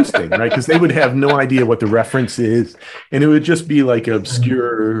posting? Right. Because they would have no idea what the reference is. And it would just be like an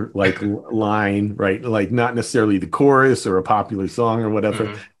obscure like line, right? Like not necessarily the chorus or a popular song or whatever.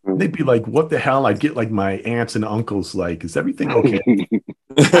 Mm-hmm. They'd be like, what the hell? I'd get like my aunts and uncles like, is everything okay?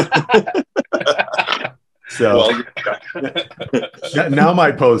 So now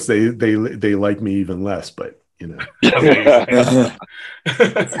my posts, they like me even less, but you know.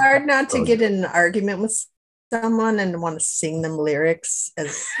 It's hard not to get in an argument with someone and want to sing them lyrics.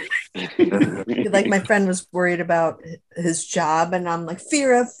 As like my friend was worried about his job, and I'm like,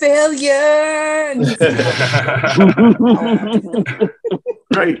 fear of failure. And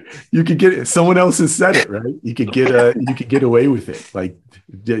right, you could get it. Someone else has said it, right? You could get away with it. Like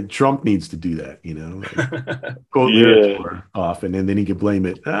Trump needs to do that, you know. Like, quote lyrics more often, and then he could blame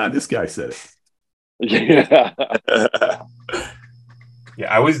it. This guy said it. Yeah.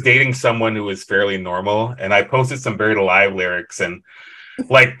 Yeah, I was dating someone who was fairly normal, and I posted some Buried Alive lyrics, and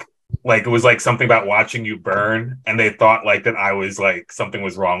like it was like something about watching you burn, and they thought like that I was like something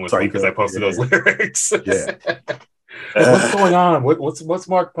was wrong with me because I posted those lyrics. Yeah. What's going on? What's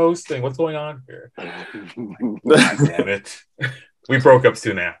Mark posting? What's going on here? God damn it. We broke up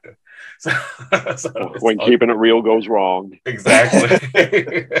soon after. So when keeping it real goes wrong.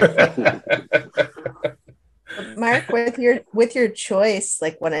 Exactly. Mark, with your choice,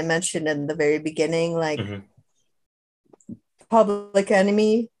 like when I mentioned in the very beginning, like Public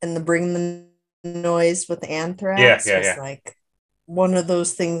Enemy and the Bring the Noise with Anthrax, yeah. like one of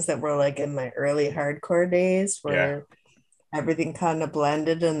those things that were like in my early hardcore days where everything kind of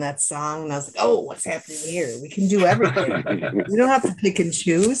blended in that song. And I was like, oh, what's happening here? We can do everything. We don't have to pick and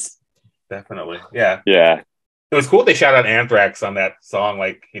choose. Definitely. Yeah. Yeah. It was cool they shout out Anthrax on that song,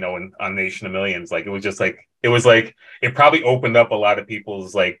 like, you know, on Nation of Millions. Like, it was just like, it probably opened up a lot of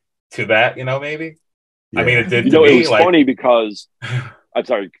people's, like, to that, you know, maybe. Yeah. I mean, it did. You know, it was like, funny because I'm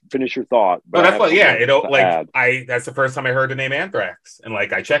sorry, finish your thought. But that's what, yeah, that's the first time I heard the name Anthrax, and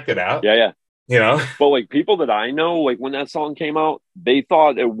like I checked it out. Yeah, yeah. You know, but like people that I know, like when that song came out, they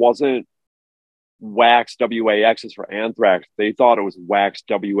thought it wasn't Wax WAX is for Anthrax. They thought it was Wax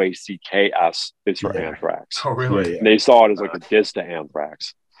WACKS is for Anthrax. Oh, really? And they saw it as like a diss to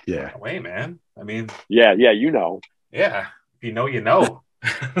Anthrax. Yeah. No way, man. I mean, yeah, you know. Yeah, if you know, you know.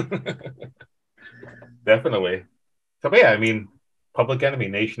 Definitely. So yeah, I mean, Public Enemy,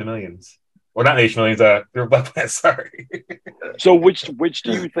 Nation of Millions. Well, not Nation of Millions. Fear of Black Planet. Sorry. So, which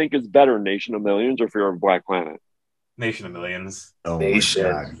do you think is better, Nation of Millions or Fear of Black Planet? Nation of Millions. Oh,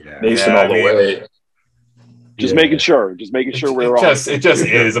 Nation. Yeah. Nation all the way. Just making sure. We're all. It just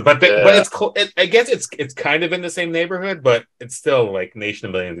is, but it's cool. I guess it's kind of in the same neighborhood, but it's still like Nation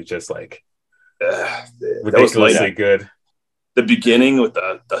of Millions is just like ridiculously good. The beginning with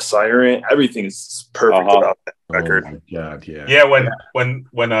the siren, everything is perfect about that record. Oh my God, yeah. Yeah, when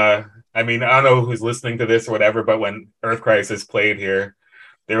I mean, I don't know who's listening to this or whatever, but when Earth Crisis played here,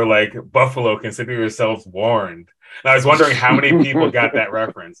 they were like, Buffalo, consider yourselves warned. And I was wondering how many people got that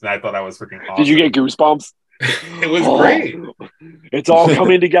reference, and I thought I was freaking awesome. Did you get goosebumps? It was great. It's all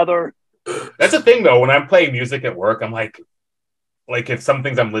coming together. That's the thing, though. When I'm playing music at work, I'm like if some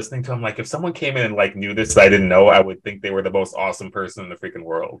things I'm listening to, I'm like, if someone came in and like knew this that I didn't know, I would think they were the most awesome person in the freaking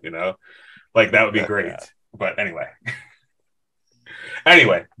world, you know? Like, that would be great. Yeah. But anyway.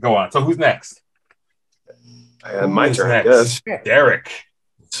 Anyway, go on. So who's next? My turn, I guess. Derek.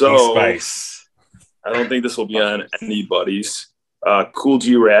 So, Spice. I don't think this will be on anybody's. Cool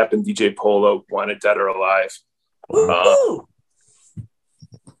G Rap and DJ Polo, Wanted Dead or Alive.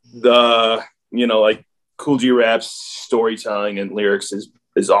 Like Cool G Rap's storytelling and lyrics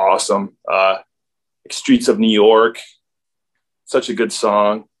is awesome. Streets of New York, such a good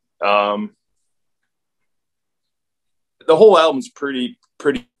song. The whole album's pretty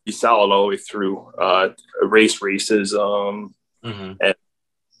solid all the way through. Racism, and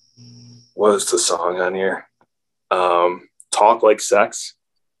what was the song on here? Talk Like Sex.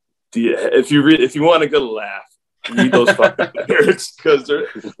 If you want a good laugh, read those fucking lyrics because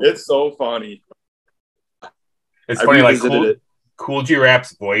it's so funny. It's funny, like Cool G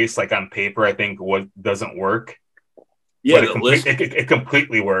Rap's voice, like on paper, I think doesn't work. Yeah, but it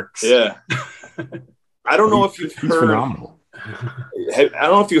completely works. Yeah. I don't know if you've heard. He's phenomenal. I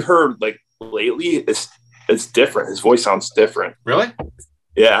don't know if you heard like lately. It's different. His voice sounds different. Really?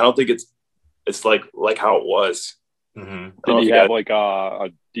 Yeah, I don't think it's like how it was. Mm-hmm. Did he have like a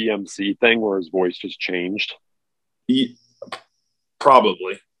DMC thing where his voice just changed?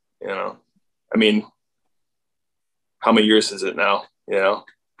 Probably. You know, I mean, how many years is it now? You know.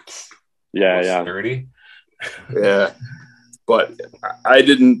 Yeah. 30. Yeah, but I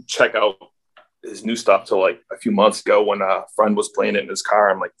didn't check out his new stuff till like a few months ago when a friend was playing it in his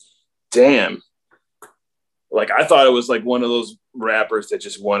car. I'm like, damn. Like I thought it was like one of those rappers that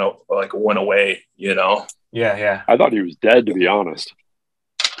just went away, you know? Yeah. I thought he was dead, to be honest.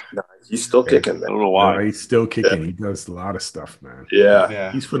 No, he's still kicking. Man. I don't know why. No, he's still kicking. Yeah. He does a lot of stuff, man.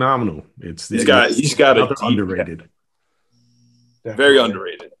 Yeah. He's phenomenal. He's got underrated. Very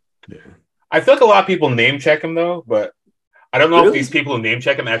underrated. Yeah. I feel like a lot of people name check him though, but I don't know if these people who name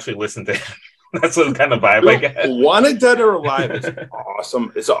check him actually listen to him. That's the kind of vibe I get. Wanted Dead or Alive is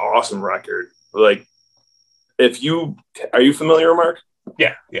awesome. It's an awesome record. Like, are you familiar, Mark?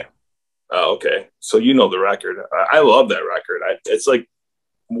 Yeah. Oh, okay. So you know the record. I love that record. It's like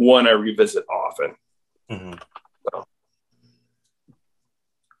one I revisit often. Mm-hmm. So.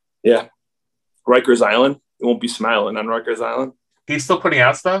 Yeah. Rikers Island. You won't be smiling on Rikers Island. He's still putting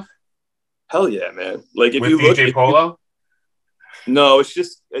out stuff? Hell yeah, man. Like if with you look DJ Polo? No, it's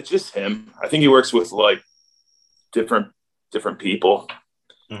just him. I think he works with like different people.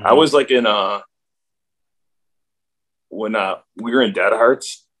 Mm-hmm. I was like in when we were in Dead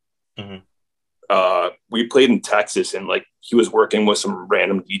Hearts. Mm-hmm. We played in Texas and like he was working with some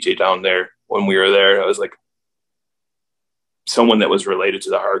random DJ down there when we were there. I was like someone that was related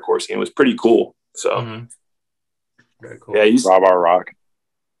to the hardcore scene. It was pretty cool. So mm-hmm. Very cool. Yeah, he's Rob R. Rock.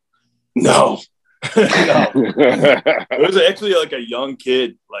 No. It was actually like a young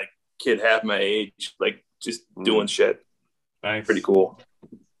kid half my age, like just doing shit. Nice. Pretty cool.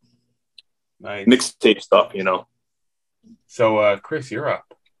 Nice. Mixtape stuff, you know. So, Chris, you're up.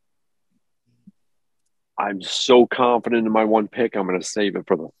 I'm so confident in my one pick, I'm going to save it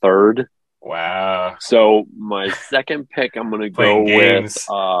for the third. Wow. So my second pick, I'm going to go games.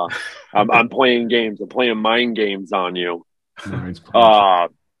 with, I'm playing games. I'm playing mind games on you. Your mind's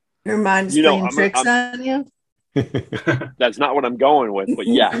playing tricks on you? That's not what I'm going with, but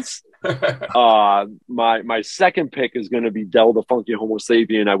yes. My second pick is going to be Del the Funky Homo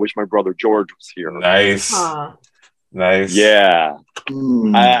Sapien. I wish my brother George was here. Nice. Nice. Yeah.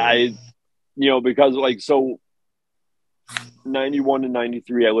 I because so 91 to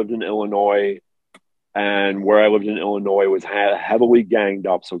 93, I lived in Illinois, and where I lived in Illinois was heavily ganged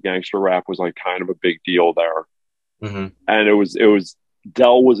up. So gangster rap was like kind of a big deal there. Mm-hmm. And it was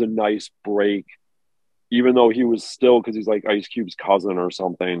Del was a nice break, even though he was still, because he's like Ice Cube's cousin or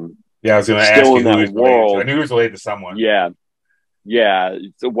something. Yeah, I was going to ask you who he was related to. I knew he was related to someone. Yeah.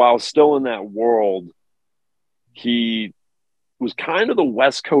 So while still in that world, he was kind of the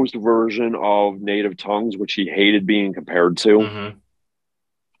West Coast version of Native Tongues, which he hated being compared to.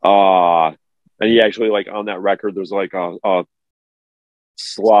 Mm-hmm. And he actually, like, on that record, there's like a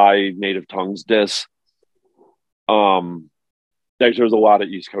sly Native Tongues diss. There's a lot of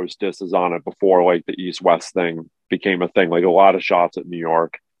East Coast disses on it before, like, the East-West thing became a thing. Like, a lot of shots at New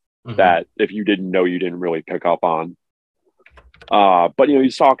York that if you didn't know, you didn't really pick up on. But,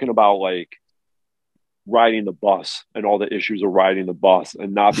 he's talking about, like, riding the bus and all the issues of riding the bus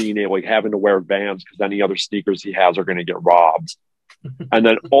and not being able, like, having to wear Vans because any other sneakers he has are going to get robbed. And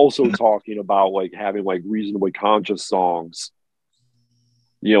then also talking about, like, having, like, reasonably conscious songs.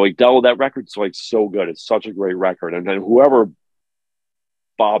 Like, Del, that record's, like, so good. It's such a great record. And then whoever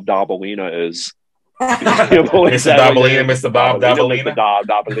Bob Dabalina is, Mr. Dabalina, Mr. Bob Dabalina. Mr.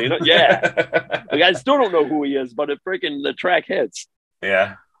 Dabalina. Yeah. Like, I still don't know who he is, but the track hits.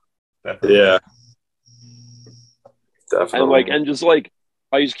 Yeah. Definitely. Yeah. Definitely. And just like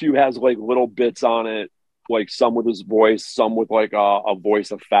Ice Cube has like little bits on it, like some with his voice, some with like a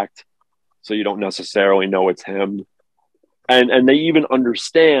voice effect, so you don't necessarily know it's him. And they even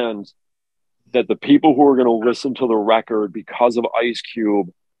understand that the people who are going to listen to the record because of Ice Cube,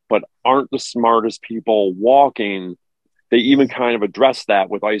 but aren't the smartest people walking, they even kind of address that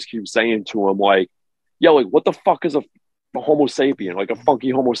with Ice Cube saying to him, like, "Yo, like, what the fuck is a Homo sapien? Like a funky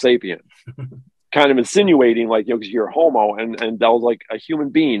Homo sapien?" Kind of insinuating, like, because you're homo, and that was like a human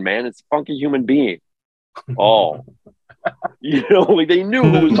being, man. It's a funky human being. Oh, like they knew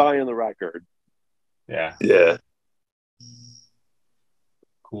who was buying the record. Yeah. Yeah.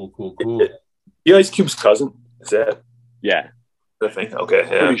 Cool. You Ice Cube's cousin? Is that? Yeah. I think. Okay.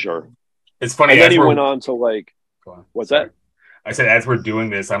 Yeah. Pretty sure. It's funny. And then he went on to like, what's that? I said, as we're doing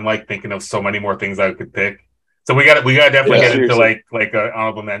this, I'm like thinking of so many more things I could pick. So we got to definitely get into like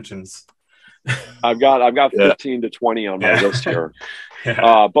honorable mentions. I've got 15 to 20 on my list here.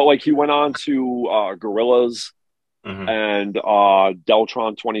 But like he went on to Gorillaz and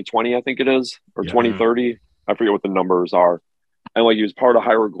Deltron 2020, I think it is, or 2030. I forget what the numbers are. And like he was part of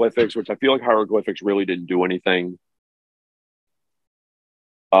Hieroglyphics, which I feel like Hieroglyphics really didn't do anything.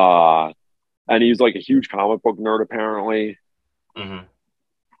 And he's like a huge comic book nerd, apparently.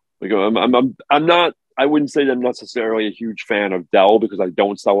 Like I'm not. I wouldn't say that I'm necessarily a huge fan of Del because I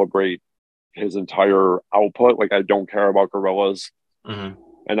don't celebrate his entire output. Like I don't care about Gorillaz, and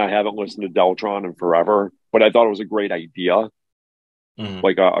I haven't listened to Deltron in forever. But I thought it was a great idea,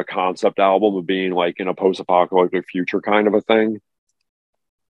 like a concept album of being like in a post-apocalyptic future kind of a thing.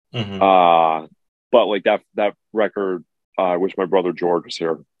 But like that record, I wish my brother George was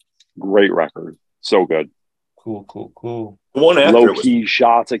here. Great record, so good. Cool. One after low key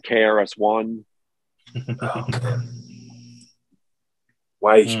shots at KRS-One. Oh, man.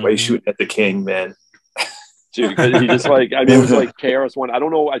 Why you shooting at the king, man? Dude, he just like, I mean, it was like KRS-One. I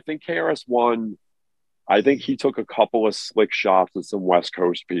don't know. I think KRS-One, I think he took a couple of slick shots at some West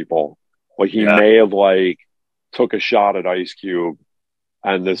Coast people. Like he may have like took a shot at Ice Cube,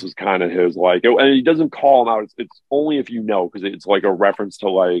 and this was kind of his like, and he doesn't call him out. It's only if you know, because it's like a reference to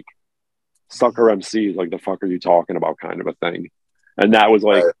like sucker MCs, like the fuck are you talking about kind of a thing. And that was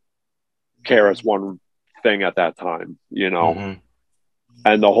like KRS-One thing at that time, you know.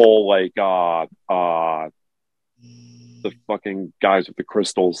 And the whole like the fucking guys with the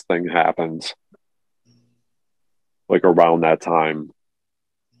crystals thing happened like around that time.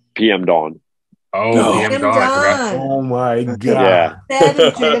 PM Dawn. PM Dawn. Oh my god.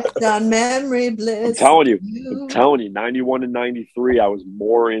 Yeah. On memory bliss. I'm telling you, 91 and 93, I was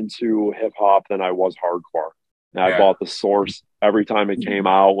more into hip hop than I was hardcore. And I bought The Source every time it came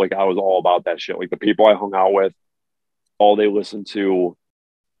out. Like I was all about that shit. Like the people I hung out with, all they listened to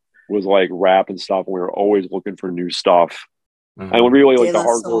was like rap and stuff. And we were always looking for new stuff. Mm-hmm. And really like De the La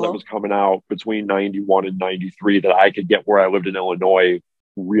hardcore Soul. that was coming out between 91 and 93 that I could get where I lived in Illinois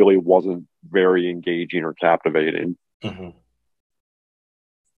really wasn't very engaging or captivating. Mm-hmm.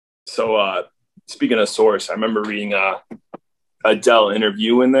 So speaking of Source, I remember reading a Adele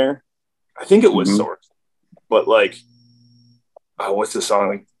interview in there. I think it was Source, but like, what's the song?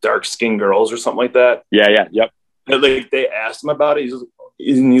 Like Dark Skin Girls or something like that. Yeah. Yep. And like they asked him about it.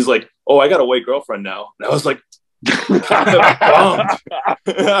 He's like, "Oh, I got a white girlfriend now." And I was like, bummed.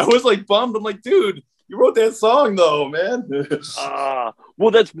 I was like bummed. I'm like, dude, you wrote that song though, man.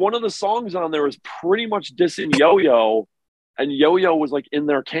 Well, that's one of the songs on there is pretty much dissing Yo-Yo, and Yo-Yo was like in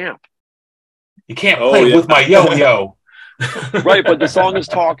their camp. You can't play with my yo-yo. Right, but the song is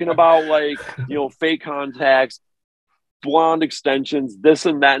talking about like, you know, fake contacts, blonde extensions, this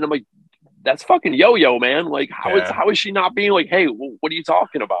and that, and I'm like, that's fucking Yo-Yo, man. Like, how is she not being like, hey, what are you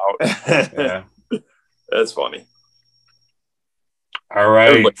talking about? Yeah, that's funny. All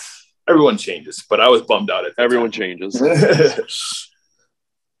right. Everyone changes, but I was bummed out at that Everyone time. changes.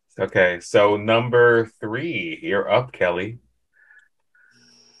 Okay, so number 3, you're up, Kelly.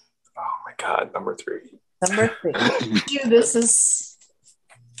 Oh my God, number 3. Number 3. This is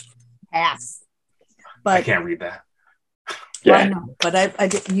pass. But I can't read that. Yeah, I know, but I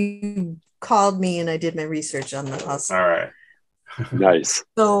did, you called me and I did my research on the hustle. All right. Nice.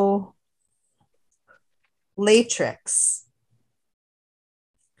 So, Latrix.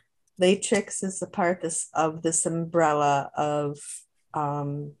 Latrix is a part of this umbrella of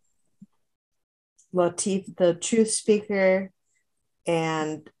Latif, the Truth Speaker,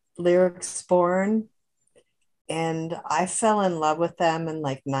 and Lyrics Born. And I fell in love with them in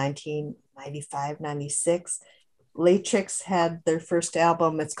like 1995, 96. Latrix had their first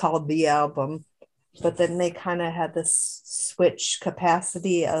album. It's called The Album. But then they kind of had this switch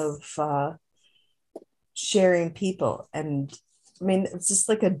capacity of sharing people. And I mean, it's just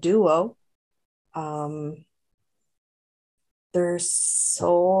like a duo. They're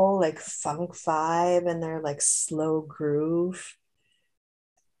soul, like funk vibe, and they're like slow groove.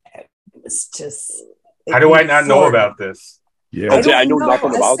 It's just. How do I not know about this? Yeah, I know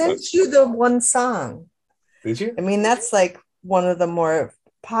nothing about this. I sent you the one song. Did you? I mean, that's like one of the more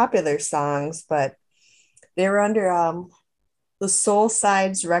popular songs, but they were under the Soul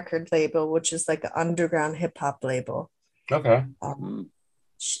Sides record label, which is like an underground hip hop label. Okay.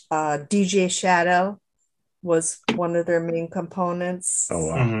 DJ Shadow was one of their main components. Oh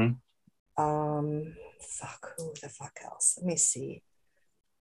wow. Mm-hmm. Who the fuck else? Let me see.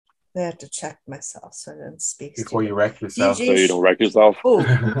 I have to check myself so I didn't speak before you wreck yourself. So you don't wreck yourself. Oh,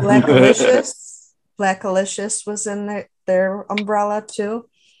 Black Alicious. Black Alicious was in their umbrella too.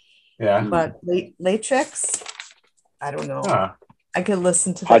 Yeah. But Latrix, I don't know. Huh. I could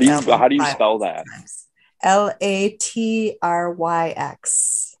listen to that. How do you spell that? Latrix.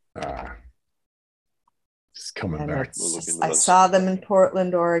 Just coming back. I saw them in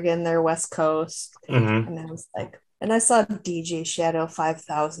Portland, Oregon. They're West Coast, and I was like, and I saw DJ Shadow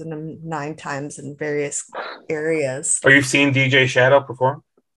 5,009 times in various areas. Are you seeing DJ Shadow perform?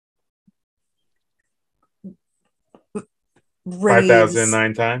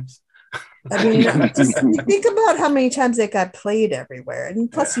 5,009 times. I mean, just think about how many times it got played everywhere.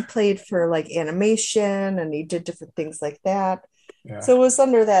 And plus he played for like animation and he did different things like that. Yeah. So it was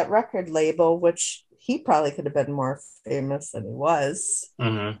under that record label, which he probably could have been more famous than he was.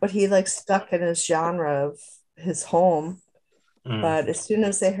 Mm-hmm. But he like stuck in his genre of his home. But as soon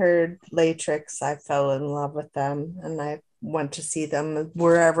as I heard Latrix, I fell in love with them and I went to see them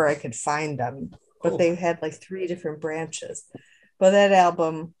wherever I could find them. But they had like 3 different branches. But that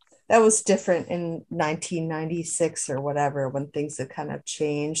album, that was different in 1996 or whatever, when things had kind of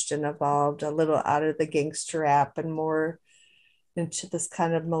changed and evolved a little out of the gangster rap and more into this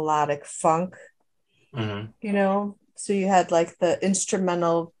kind of melodic funk, you know? So you had like the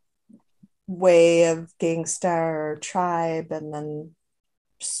instrumental way of Gangstar or Tribe and then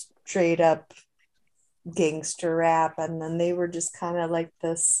straight up gangster rap. And then they were just kind of like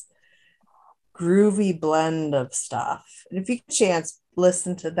this groovy blend of stuff. And if you get a chance,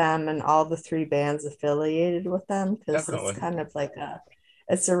 listen to them and all the 3 bands affiliated with them, because it's kind of like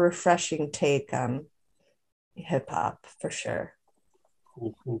it's a refreshing take on hip hop for sure.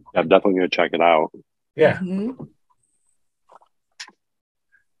 Cool. I'm definitely gonna check it out. Yeah. Mm-hmm.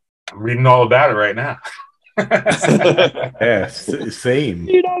 I'm reading all about it right now. Yeah, same.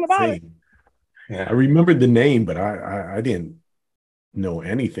 Read all about it. Yeah. I remembered the name, but I didn't know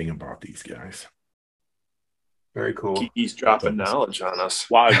anything about these guys. Very cool. He's dropping knowledge on us.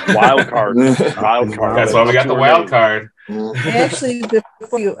 Wild card. Wild card. That's why we got the wild card. Actually,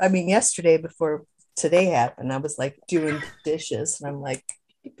 yesterday before today happened, I was like doing dishes, and I'm like,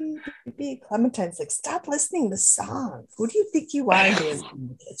 Clementine's like, stop listening to songs. Who do you think you are doing in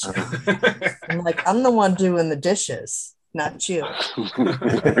the kitchen? I'm like, I'm the one doing the dishes, not you.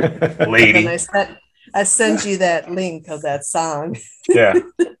 Lady. And I sent you that link of that song. Yeah.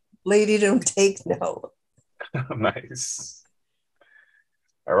 Lady, don't take no. Nice.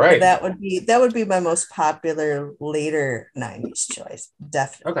 All right. That would be my most popular later 90s choice.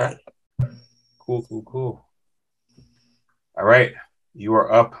 Definitely. Okay. Cool. All right. You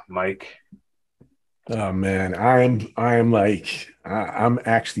are up, Mike. Oh man, I'm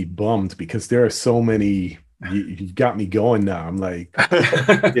actually bummed because there are so many. You've got me going now. I'm like,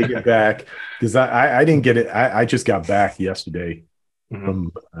 dig it back because I didn't get it. I just got back yesterday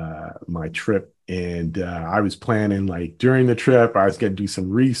from my trip, and I was planning like during the trip I was going to do some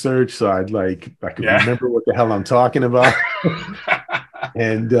research so I could remember what the hell I'm talking about.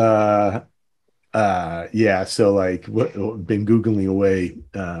 And so like been Googling away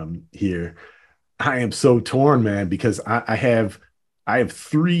here. I am so torn, man, because I have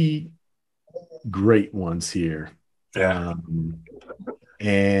three great ones here. Yeah.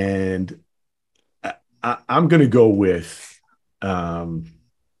 And I'm gonna go with De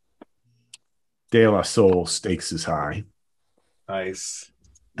La Soul, Stakes is High. Nice.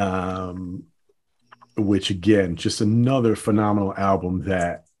 Which again, just another phenomenal album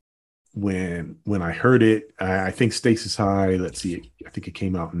that when I heard it, I think Stakes is High, let's see, I think it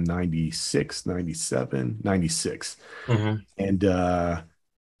came out in 96, 97, 96. And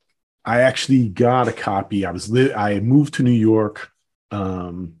I actually got a copy. I moved to New York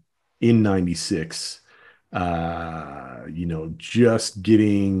in 96. Just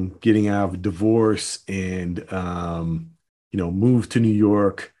getting out of a divorce and moved to New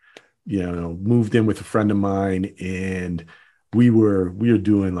York, moved in with a friend of mine, and we were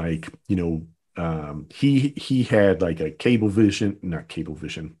doing like, he had like a not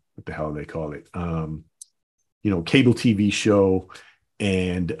Cablevision, what the hell do they call it? Cable TV show.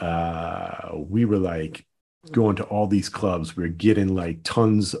 And we were like going to all these clubs. We were getting like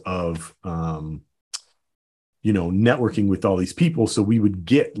tons of, networking with all these people. So we would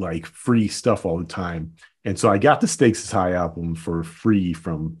get like free stuff all the time. And so I got the Stakes is High album for free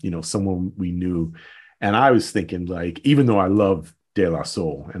from, someone we knew. And I was thinking like, even though I love De La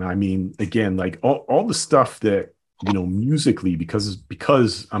Soul, and I mean, again, like all the stuff that, musically,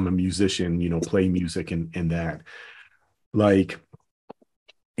 because I'm a musician, play music and that, like,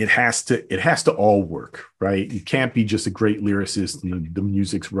 it has to all work, right? You can't be just a great lyricist and the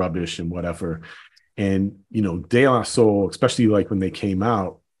music's rubbish and whatever. And, De La Soul, especially like when they came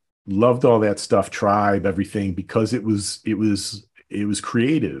out, loved all that stuff, Tribe, everything, because it was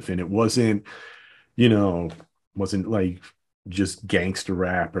creative, and it wasn't like just gangster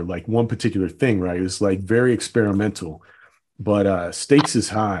rap or like one particular thing, right? It was like very experimental. But Stakes is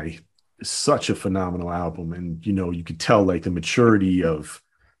High is such a phenomenal album, and you could tell like the maturity of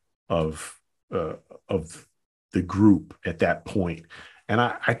the group at that point. And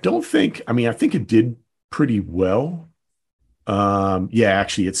I think it did pretty well.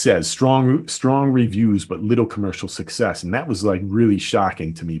 Actually it says strong reviews, but little commercial success. And that was like really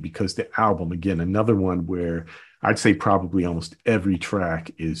shocking to me, because the album, again, another one where I'd say probably almost every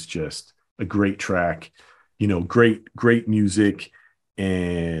track is just a great track, great music,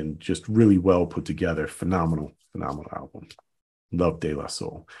 and just really well put together. Phenomenal album. Love De La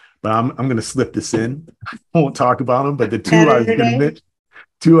Soul. But I'm going to slip this in. I won't talk about them, but the two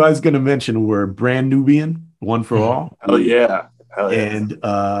I was going to mention were Brand Nubian, One for All. Oh yeah. And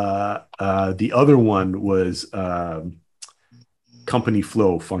the other one was Company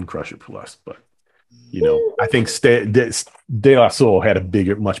Flow, Fun Crusher Plus. But I think De La Soul had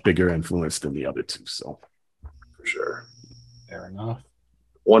a much bigger influence than the other two. So for sure, fair enough.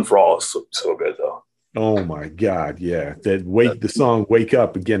 One for All is so good though. Oh my God, yeah. The song Wake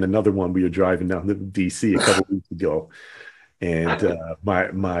Up, again, another one. We were driving down to DC a couple weeks ago, and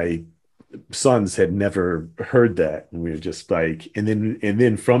my sons had never heard that. And we were just like, and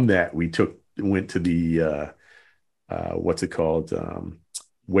then from that we went to the what's it called?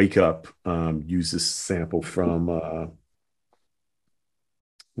 Wake Up, use this sample from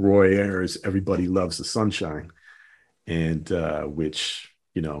Roy Ayers' Everybody Loves the Sunshine, and which,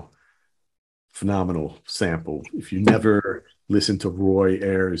 phenomenal sample. If you never listen to Roy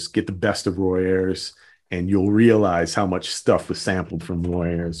Ayers, get the best of Roy Ayers, and you'll realize how much stuff was sampled from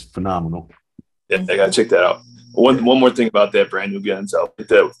Roy Ayers. Phenomenal. Yeah, I gotta check that out. One more thing about that Brand Nubian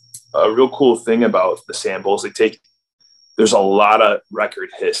album, a real cool thing about the samples. There's a lot of record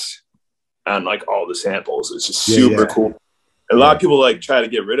hiss on like all the samples. It's just super cool. And a lot of people like try to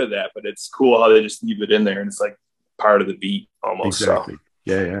get rid of that, but it's cool how they just leave it in there and it's like part of the beat almost. Exactly.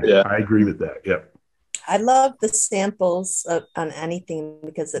 So, yeah. I agree with that. Yep. I love the samples on anything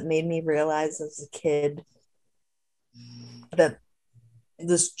because it made me realize as a kid that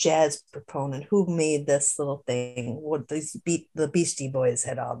this jazz proponent who made this little thing, what the Beastie Boys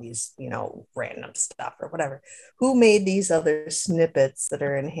had all these, random stuff or whatever. Who made these other snippets that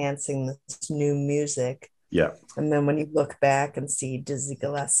are enhancing this new music? Yeah. And then when you look back and see Dizzy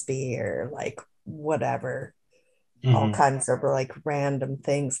Gillespie or like whatever, all kinds of like random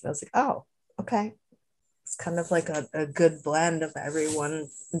things. And I was like, oh, okay. It's kind of like a good blend of everyone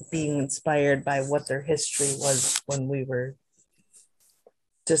being inspired by what their history was when we were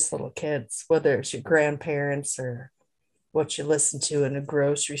just little kids, whether it's your grandparents or what you listened to in a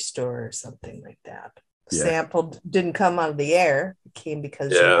grocery store or something like that. Yeah. Sample didn't come out of the air. It came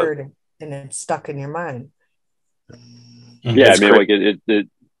because you heard it and it stuck in your mind. Yeah, I mean, like it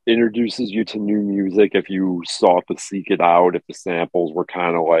introduces you to new music if you sought to seek it out, if the samples were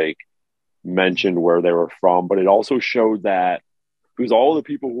kind of like mentioned where they were from, but it also showed that because all the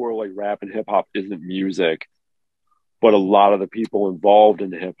people who are like rap and hip hop isn't music, but a lot of the people involved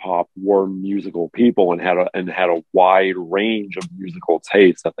in hip hop were musical people and had a wide range of musical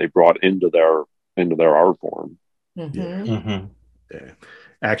tastes that they brought into their art form. Yeah.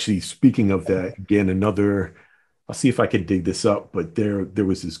 Actually, speaking of that, again, I'll see if I can dig this up, but there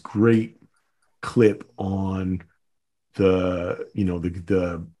was this great clip on the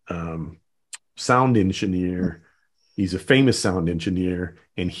sound engineer. He's a famous sound engineer,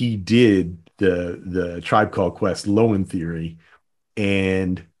 and he did the Tribe Called Quest Low End Theory,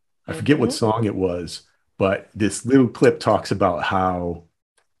 and I forget what song it was, but this little clip talks about how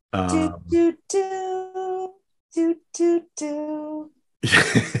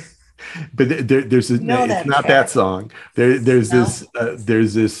but there's it's not that song. There's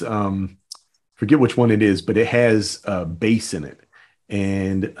this forget which one it is, but it has bass in it.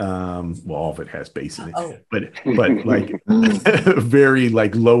 And all of it has bass in it, but like very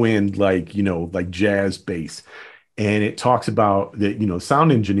like low end, like like jazz bass. And it talks about that,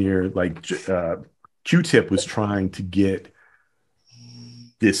 sound engineer like Q-Tip was trying to get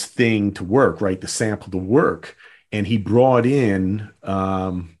this thing to work, right? The sample to work, and he brought in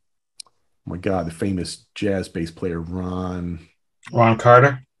oh my God, the famous jazz bass player Ron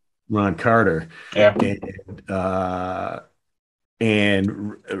Carter. Yeah.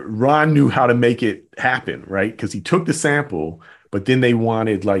 And Ron knew how to make it happen, right? Because he took the sample, but then they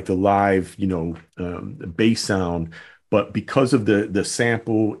wanted like the live, the bass sound. But because of the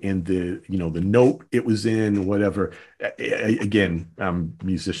sample and the note it was in, whatever. Again, I'm a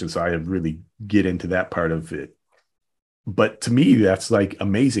musician, so I didn't really get into that part of it. But to me, that's like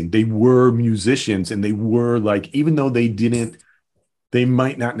amazing. They were musicians, and they were like, even though they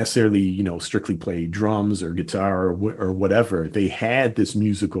might not necessarily, strictly play drums or guitar or whatever. They had this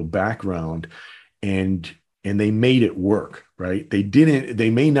musical background, and they made it work, right? They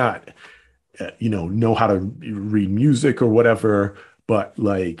may not, know how to read music or whatever, but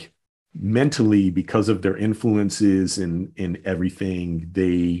like mentally, because of their influences and everything,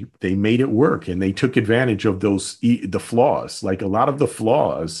 they made it work, and they took advantage of the flaws. Like a lot of the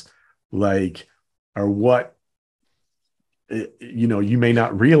flaws, like are what you may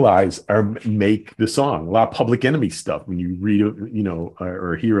not realize or make the song. A lot of Public Enemy stuff, when you read,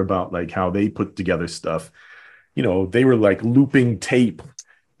 or hear about like how they put together stuff, they were like looping tape,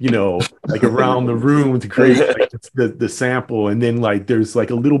 like around the room to create like the sample. And then like, there's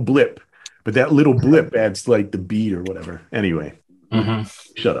like a little blip, but that little blip adds like the beat or whatever. Anyway,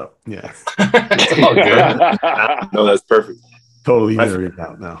 shut up. Yeah. It's all good. No, that's perfect. Totally narrated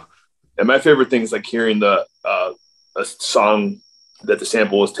out now. And my favorite thing is like hearing a song that the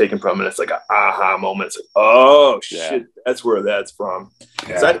sample was taken from, and it's like an aha moment. It's like, oh shit, that's where that's from.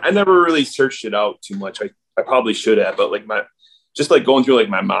 Yeah. So I never really searched it out too much. I probably should have, but like just like going through like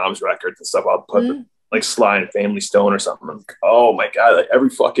my mom's records and stuff, I'll put like Sly and Family Stone or something. I'm like, oh my God, like every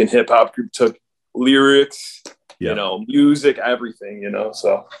fucking hip hop group took lyrics, music, everything,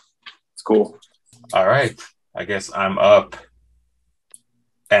 so it's cool. All right, I guess I'm up,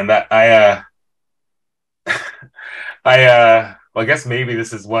 and that I guess maybe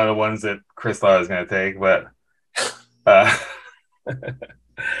this is one of the ones that Chris thought I was going to take, but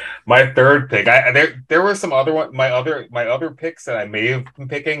my third pick, there were some other my other picks that I may have been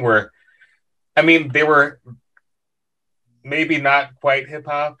picking were, I mean, they were maybe not quite hip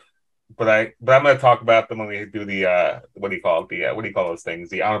hop, but I'm going to talk about them when we do the what do you call those things?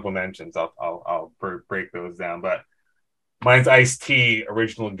 The honorable mentions. I'll break those down. But mine's Ice-T,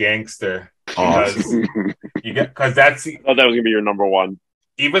 Original Gangster, because that's. I thought that was gonna be your number one.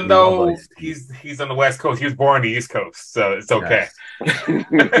 Even though he's on the West Coast, he was born on the East Coast, so it's okay.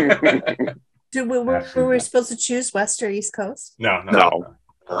 Were we supposed to choose West or East Coast? No.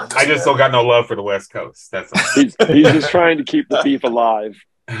 I just still got no love for the West Coast. That's all. He's just trying to keep the beef alive.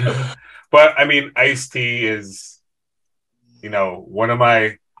 But I mean, Ice-T is, one of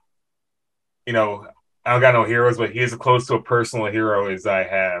my, I don't got no heroes, but he is as close to a personal hero as I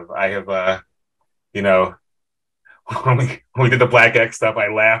have. When we did the Black X stuff, I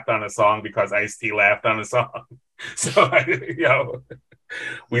laughed on a song because Ice-T laughed on a song. So,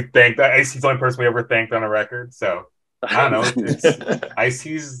 we thanked Ice-T's the only person we ever thanked on a record. So, I don't know.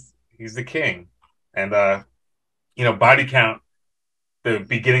 Ice-T's, he's the king. And, Body Count, the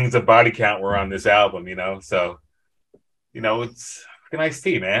beginnings of Body Count were on this album, So, it's fucking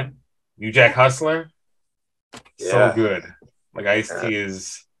Ice-T, man. New Jack Hustler, so good. Like, Ice-T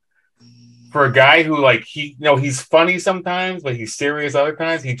is... For a guy who he's funny sometimes, but he's serious other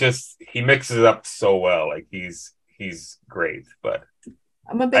times. He mixes it up so well. Like he's great. But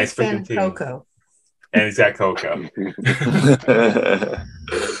I'm a big fan of Coco, and he's got Coco.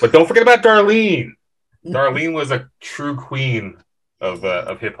 But don't forget about Darlene. Darlene was a true queen of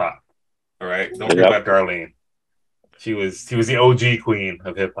hip hop. All right, don't forget about Darlene. She was the OG queen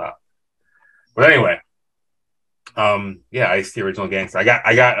of hip hop. But anyway. Ice-T, Original Gangster. I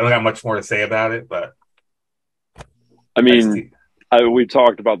don't got much more to say about it, but I mean, we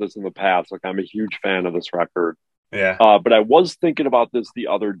talked about this in the past. Like, I'm a huge fan of this record. Yeah. But I was thinking about this the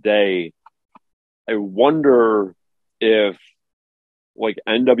other day. I wonder if, like,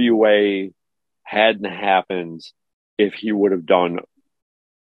 NWA hadn't happened, if he would have done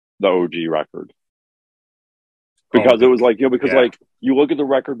the OG record. Because it was like, like you look at the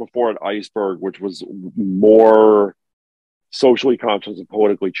record before at Iceberg, which was more socially conscious and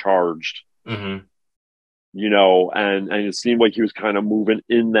politically charged, and it seemed like he was kind of moving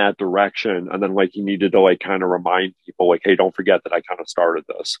in that direction. And then like he needed to like kind of remind people like, hey, don't forget that I kind of started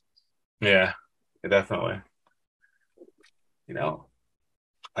this. Yeah, definitely.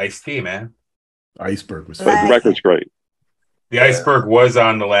 Ice-T, man. Iceberg was the record's great. The Iceberg was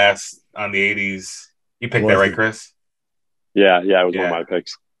on the 80s. You picked that right, Chris? Yeah, it was one of my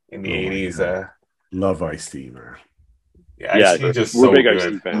picks. In the 80s. Love Ice-T, man. Yeah, Ice-T just we're so big good.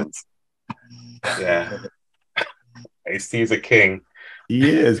 Ice-T fans. Yeah. Ice-T is a king. He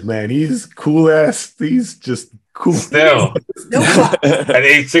is, man. He's cool ass. He's just cool. Still. At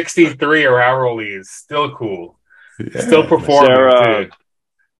age 63 or however old he is, still cool. Yeah, still performing, too.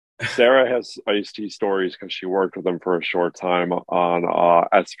 Sarah has Ice-T stories because she worked with him for a short time on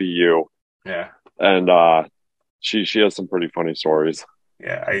SVU. Yeah. And she has some pretty funny stories.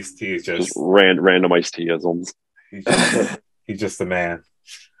 Yeah, Ice-T is just random Ice-T-isms. He's just the man.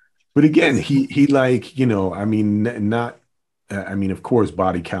 But again, he like, I mean, not, of course,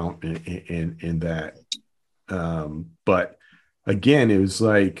 Body Count in that. But again, it was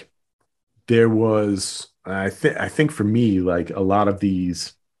like there was, I think for me, like a lot of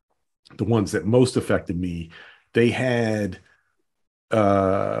these, the ones that most affected me, they had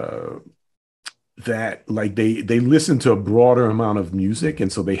that like they listened to a broader amount of music,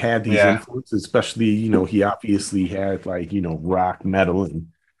 and so they had these influences, especially he obviously had like rock, metal, and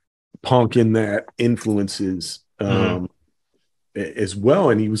punk in that influences as well,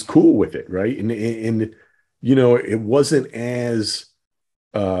 and he was cool with it, right? And it wasn't as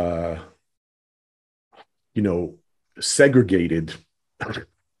segregated,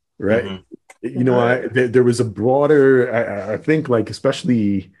 right? There was a broader, I think, like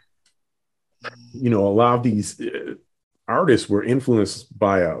especially a lot of these artists were influenced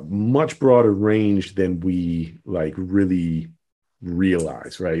by a much broader range than we like really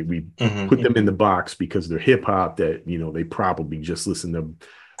realize, right? We put them in the box because they're hip hop, that they probably just listen to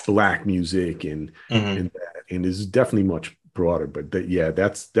black music and it's definitely much broader. But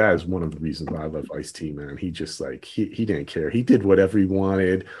that is one of the reasons why I love Ice-T, man. He just like he didn't care. He did whatever he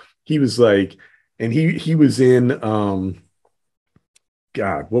wanted. He was like, and he was in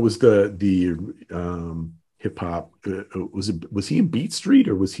God, what was the hip hop? Was he in Beat Street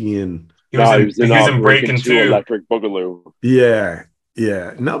or was he in? He was in Breaking 2, Electric Boogaloo. Yeah.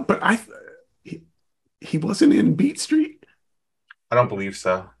 No, but he wasn't in Beat Street. I don't believe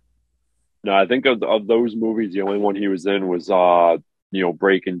so. No, I think of those movies, the only one he was in was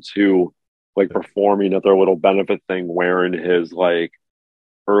Breaking 2, like performing at their little benefit thing, wearing his like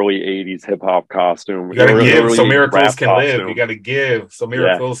early 80s hip hop costume. You gotta give so miracles can costume. live. You gotta give so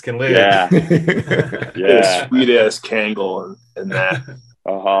miracles can live. Yeah. Yeah. Sweet ass Kangol and that.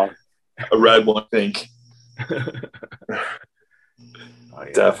 Uh-huh. A red one, I think. Oh,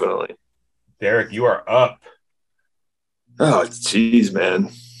 yeah. Definitely. Derek, you are up. Oh, jeez, man.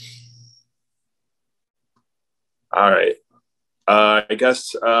 All right. I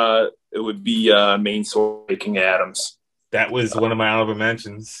guess it would be main source King Adams. That was one of my honorable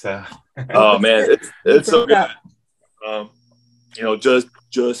mentions. Oh man, it's so good. You know, just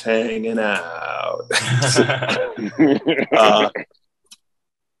hanging out.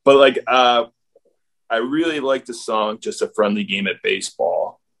 But like, I really like the song "Just a Friendly Game at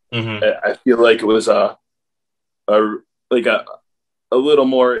Baseball." Mm-hmm. I feel like it was a little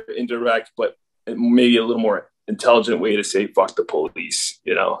more indirect, but maybe a little more intelligent way to say "fuck the police."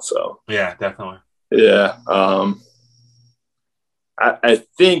 You know, so yeah, definitely. Yeah. I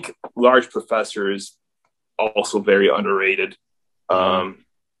think Large Professor is also very underrated. I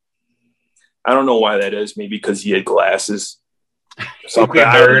don't know why that is. Maybe because he had glasses. Something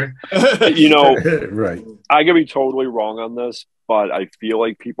nerd. You know, right. I could be totally wrong on this, but I feel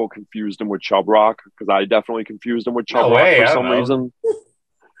like people confused him with Chub Rock because I definitely confused him with Chub Rock for some reason.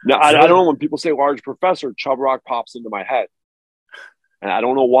 No, I don't know. When people say Large Professor, Chub Rock pops into my head. And I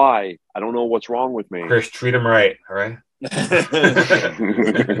don't know why. I don't know what's wrong with me. Chris, treat him right, all right?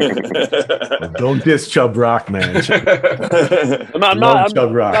 Don't diss Chub Rock, man. I'm not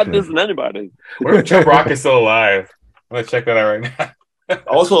dissing anybody. Where if Chub Rock is still alive? I'm going to check that out right now.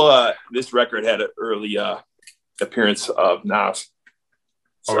 Also, this record had an early appearance of Nas.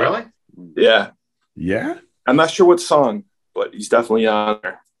 So, oh, really? Yeah. Yeah? I'm not sure what song, but he's definitely on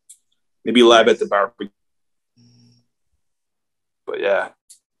there. Maybe Live at the Barbecue. But yeah,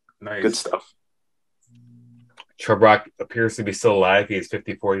 nice. Good stuff. Chub Rock appears to be still alive. He is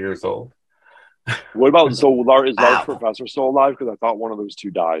 54 years old. What about, is Large Professor still alive? Because I thought one of those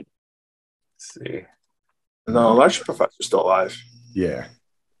two died. Let's see. No, Large Professor's still alive. Yeah.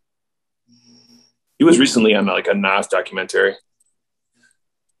 He was recently on like a Nas documentary.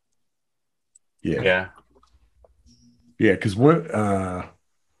 Yeah. Yeah. Yeah, because what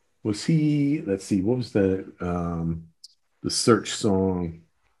was he? Let's see, what was the Search song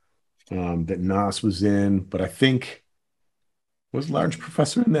that Nas was in? But I think was Large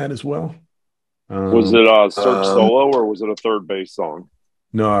Professor in that as well? Was it Search solo or was it a third base song?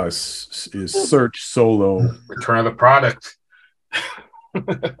 No, it's Search solo. Return of the Product.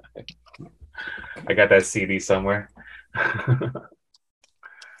 I got that CD somewhere.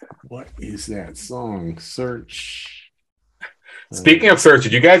 What is that song? Search. Speaking of Search,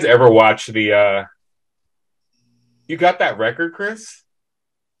 did you guys ever watch the you got that record, Chris?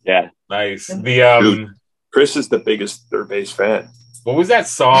 Yeah. Nice. Dude, Chris is the biggest third base fan. What was that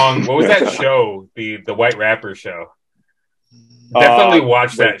song? What was that show? The White Rapper show. Definitely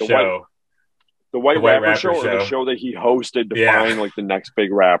watch that show. The White Rapper show or the show that he hosted to find like the next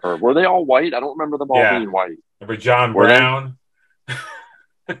big rapper. Were they all white? I don't remember them all being white. Remember John Brown?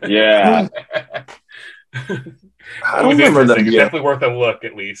 Yeah. I don't remember that. It's definitely worth a look,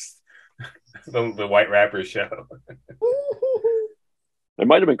 at least. The White Rapper show. It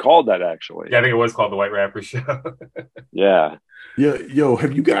might have been called that, actually. Yeah, I think it was called the White Rapper show. Yeah. Yo,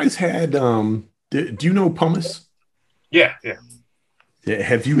 have you guys had do you know Pumice? Yeah.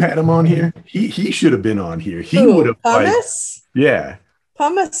 Have you had him on here? He should have been on here. He would have Pumice? Yeah.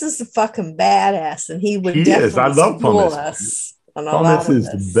 Pumice is a fucking badass, and he would definitely is. I love Pumice. Us Pumice is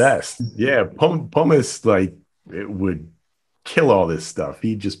the best. Yeah, Pumice like it would kill all this stuff.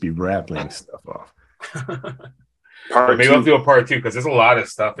 He'd just be rattling stuff off. Maybe I'll do a part 2 because there's a lot of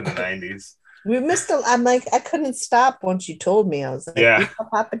stuff in the 90s. We missed I'm like, I couldn't stop once you told me. I was like, yeah.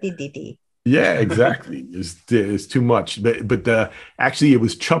 Yeah, exactly. It's too much. But actually, it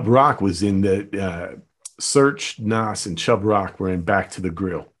was Chub Rock was in the Search, Nas, and Chub Rock were in Back to the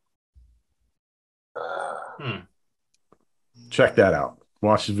Grill. Check that out.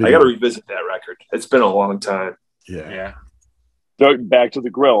 Watch the video. I got to revisit that record. It's been a long time. Yeah. Back to the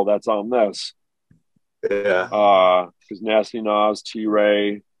Grill. That's on this. Yeah. Because Nasty Nas,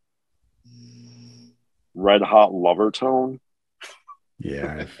 T-Ray, Red Hot Lover Tone.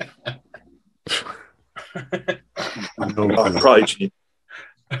 Yeah. Probably cheap.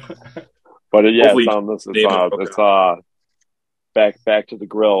 But it's on this. It's back to the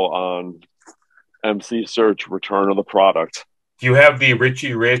Grill on MC Search Return of the Product. Do you have the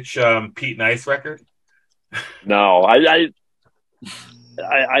Richie Rich Pete Nice record? No, I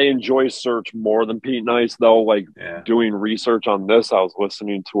enjoy Search more than Pete Nice though. Like doing research on this, I was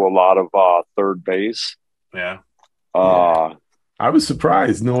listening to a lot of Third Base. Yeah. I I was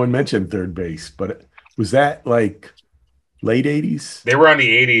surprised no one mentioned Third Base, but was that like late 80s? They were on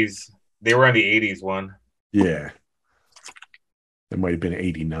the 80s. They were on the 80s one. Yeah. It might have been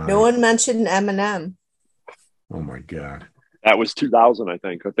 89. No one mentioned Eminem. Oh my God. That was 2000, I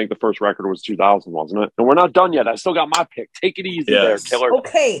think. I think the first record was 2000, wasn't it? And we're not done yet. I still got my pick. Take it easy there, Killer.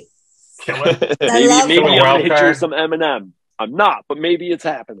 Okay. Killer. maybe I'm going to hit you with some Eminem. I'm not, but maybe it's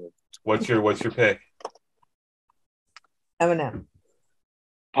happening. What's your pick? Eminem.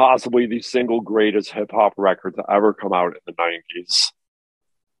 Possibly the single greatest hip hop record to ever come out in the 90s.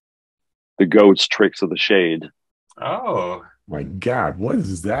 The Goats' Tricks of the Shade. Oh my God, what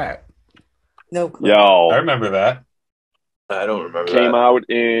is that? No clue. Yo, I remember that. I don't remember. Came out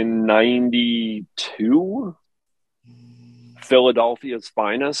in 92. Philadelphia's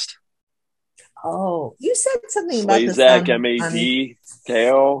Finest. Oh, you said something about this Slazak, MAD,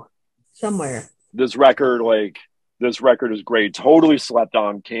 Teo. Somewhere. This record is great. Totally slept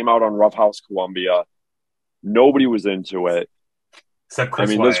on. Came out on Rough House Columbia. Nobody was into it. Except Chris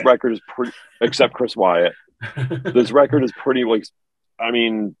Wyatt. This record is pretty. Except Chris Wyatt. This record is pretty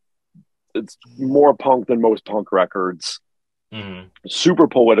it's more punk than most punk records. Mm-hmm. Super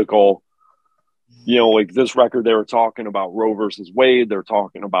political. This record, they were talking about Roe versus Wade. They're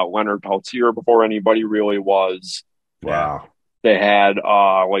talking about Leonard Peltier before anybody really was. Wow. They had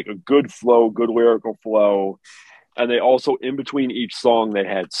a good flow, good lyrical flow. And they also, in between each song, they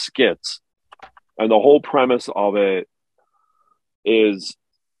had skits. And the whole premise of it is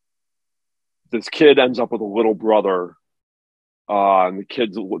this kid ends up with a little brother. And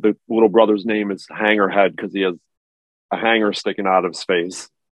the little brother's name is Hangerhead because he has a hanger sticking out of his face.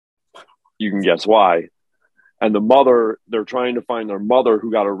 You can guess why. And the mother, they're trying to find their mother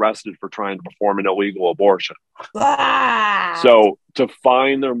who got arrested for trying to perform an illegal abortion. Ah! So to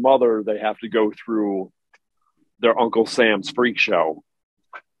find their mother, they have to go through their Uncle Sam's freak show.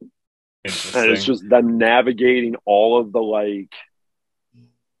 And it's just them navigating all of the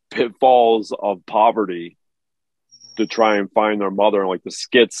pitfalls of poverty to try and find their mother. And the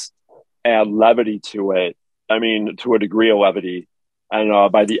skits add levity to it. I mean, to a degree of levity.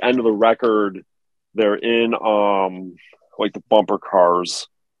 And by the end of the record, they're in the bumper cars,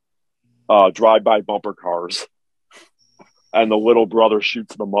 drive-by bumper cars, and the little brother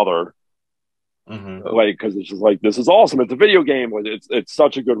shoots the mother. Mm-hmm. Because it's just this is awesome. It's a video game. It's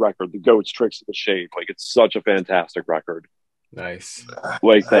such a good record. The Goats' Tricks of the Shade. It's such a fantastic record. Nice.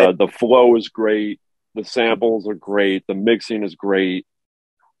 The flow is great. The samples are great. The mixing is great.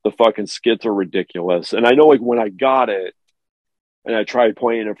 The fucking skits are ridiculous. And I know when I got it, and I tried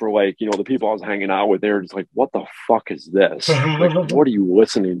playing it for the people I was hanging out with, they were just what the fuck is this? What are you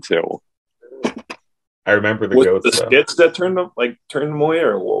listening to? I remember the Goats. The skits that turned them away,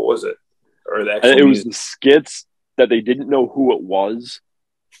 or what was it? Or it was the skits that they didn't know who it was.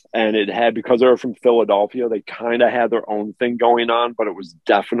 And it had, because they were from Philadelphia, they kind of had their own thing going on, but it was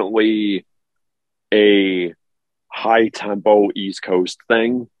definitely a high tempo East Coast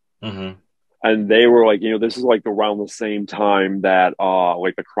thing. Mm-hmm. And they were this is around the same time that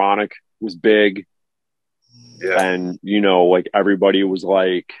the Chronic was big. Yeah. And everybody was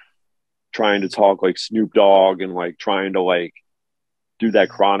trying to talk Snoop Dogg and trying to do that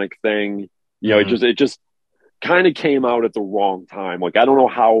Chronic thing. It just kind of came out at the wrong time. I don't know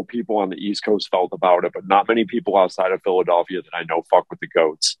how people on the East Coast felt about it, but not many people outside of Philadelphia that I know fuck with the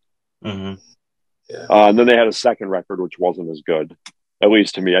Goats. Mm-hmm. Yeah. And then they had a second record, which wasn't as good. At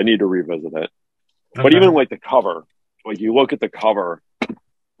least to me. I need to revisit it. Okay. But even the cover, you look at the cover,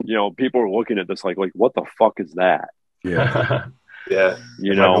 people are looking at this like what the fuck is that? Yeah. Yeah.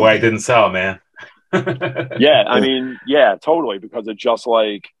 Why it didn't sell, man. Yeah, I mean, yeah, totally. Because it's just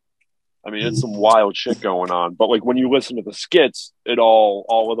it's some wild shit going on. But when you listen to the skits, it all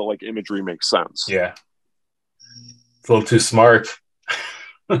of the imagery makes sense. Yeah. It's a little too smart.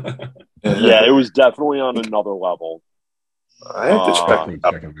 Yeah, it was definitely on another level. I have to check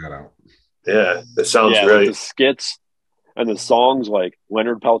that out. Yeah, that sounds great. The skits and the songs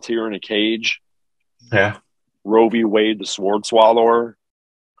Leonard Peltier in a Cage. Yeah. Roe v. Wade, the Sword Swallower.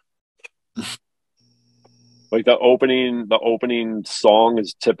 The opening song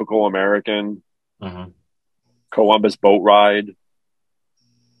is typical American. Mm-hmm. Columbus Boat Ride.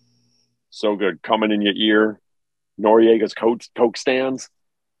 So good. Coming in Your Ear. Noriega's Coke stands.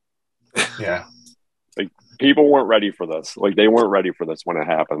 Yeah. People weren't ready for this. They weren't ready for this when it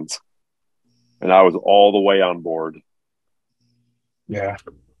happens. And I was all the way on board. Yeah.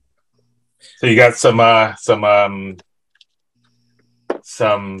 So you got some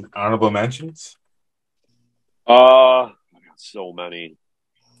honorable mentions? I got so many.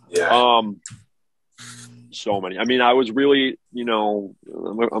 Yeah. So many. I mean, I was really, I'm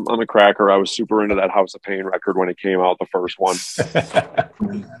a cracker. I was super into that House of Pain record when it came out, the first one.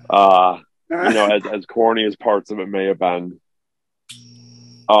 As corny as parts of it may have been.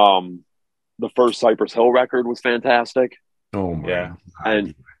 The first Cypress Hill record was fantastic. Oh my! Yeah,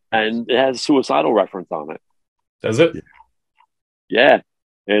 and it has Suicidal reference on it. Does it? Yeah.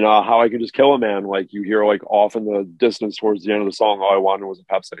 And How I Can Just Kill a Man, like you hear like off in the distance towards the end of the song, all I wanted was a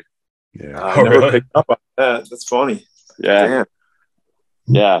Pepsi. Yeah, I never picked up on that. That's funny. Yeah. Damn.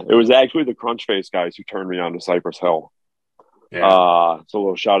 Yeah, it was actually the Crunch Face guys who turned me on to Cypress Hill. Yeah. So a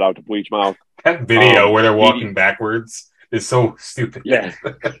little shout out to Bleach Mouth. That video where they're walking backwards is so stupid. Yeah.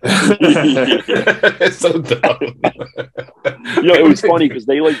 It's so dumb. It was funny because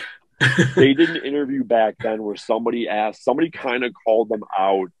they did an interview back then where somebody kind of called them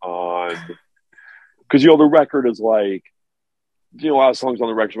out on, because the record is like, a lot of songs on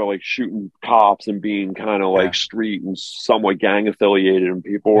the record about like shooting cops and being kind of like street and somewhat gang affiliated, and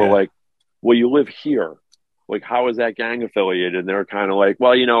people were like, well, you live here, like how is that gang affiliated? And they're kind of like,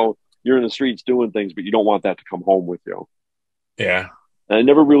 well, you're in the streets doing things, but you don't want that to come home with you. Yeah. And I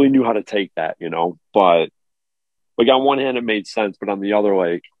never really knew how to take that, but like on one hand it made sense, but on the other,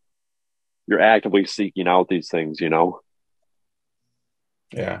 like, you're actively seeking out these things, Yeah.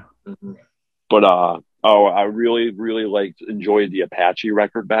 Mm-hmm. But I really, really enjoyed the Apache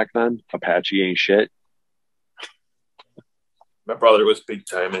record back then. Apache Ain't Shit. My brother was big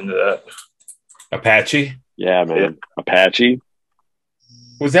time into that. Apache? Yeah, man. Yeah. Apache.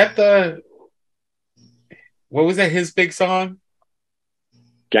 Was that what was that, his big song?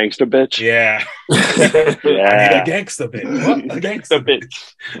 Gangsta Bitch? Yeah. Yeah. I need a gangsta bitch. What? A gangsta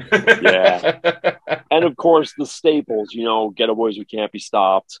bitch. Yeah. And of course the staples, Ghetto Boys Who Can't Be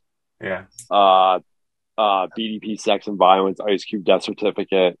Stopped. Yeah. BDP Sex and Violence, Ice Cube Death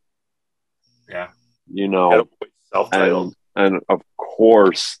Certificate. Yeah. Self-titled. And of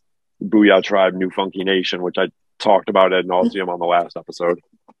course Booyah Tribe, New Funky Nation, which I talked about ad nauseum on the last episode.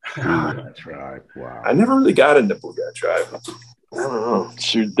 Booyah Tribe. Wow. I never really got into Booyah Tribe. I don't know.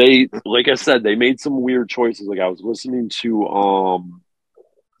 Shoot, they, like I said, they made some weird choices. Like I was listening to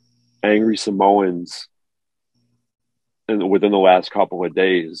Angry Samoans within the last couple of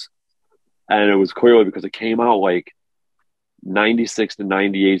days, and it was clearly because it came out like 96 to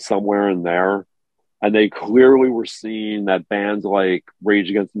 98, somewhere in there, and they clearly were seeing that bands like Rage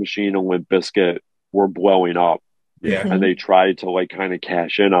Against the Machine and Limp Bizkit were blowing up. Yeah. And they tried to like kind of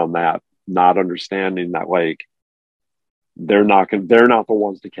cash in on that, not understanding that like they're not the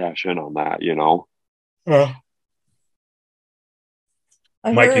ones to cash in on that,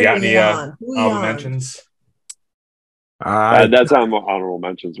 Mike, you got any honorable mentions? That's on honorable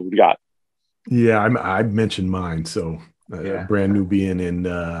mentions. What we got? Yeah, I mentioned mine. So Brand Nubian and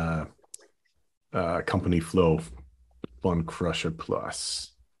Company Flow, Fun Crusher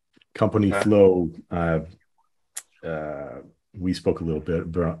Plus. Company Flow, we spoke a little bit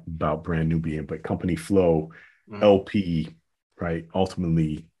about Brand Nubian, but Company Flow LP, right,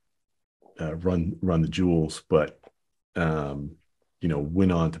 ultimately run the jewels, but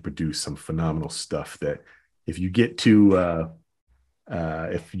went on to produce some phenomenal stuff that if you get to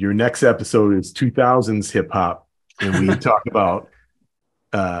if your next episode is 2000s hip hop and we talk about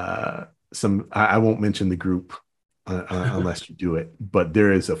some, I won't mention the group unless you do it, but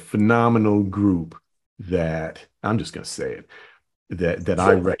there is a phenomenal group that I'm just going to say it that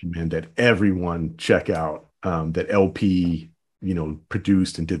I recommend that everyone check out, that LP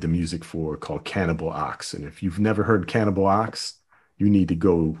produced and did the music for, called Cannibal Ox. And if you've never heard Cannibal Ox, you need to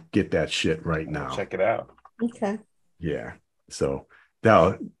go get that shit right now. Check it out. Okay. Yeah. So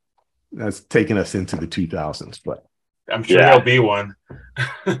that's taking us into the 2000s, but I'm sure there'll be one.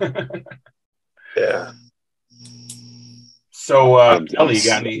 Yeah. So, Ellie, you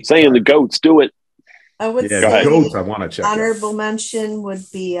got any? Saying the goats, do it. I would say goats, I want to check honorable mention would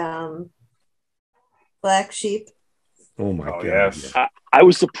be Black Sheep. Oh my God. Yes. I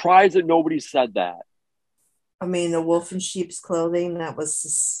was surprised that nobody said that. I mean, the wolf in sheep's clothing, that was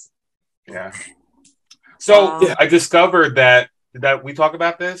just... Yeah. So I discovered that we talk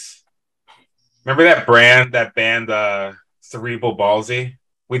about this. Remember that band, Cerebral Ballsy?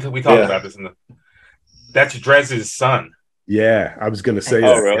 We talked about this that's Drez's son. Yeah, I was gonna say that.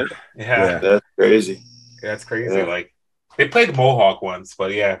 Oh, really? Yeah. That's crazy. Yeah, that's crazy. Yeah. Like they played Mohawk once,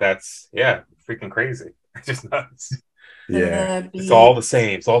 but that's freaking crazy. It's just nuts. Yeah. It's all the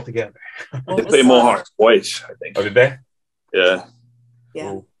same. It's all together. They played Mohawk twice, I think. Oh, did they? Yeah.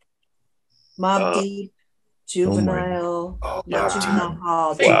 Yeah. Mobb Deep, Juvenile. Juvenile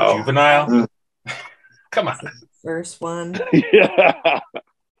Hall. Wow. Juvenile? Come on. First one. Yeah.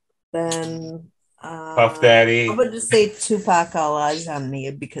 Then Puff Daddy. I would just say Tupac, All Eyes on Me,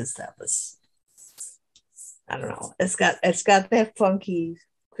 because that was, I don't know. It's got that funky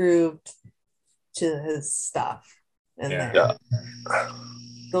groove to his stuff. And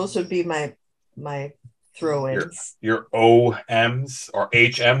those would be my throw-ins. Your OMs or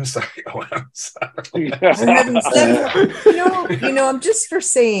HMs, sorry, OMs. I'm just for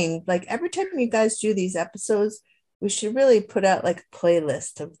saying, like, every time you guys do these episodes, we should really put out like a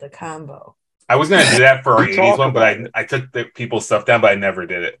playlist of the combo. I was gonna do that for our 80s one, but I took the people's stuff down, but I never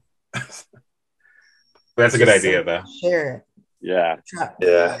did it. But that's a good idea, though. Share it. Yeah.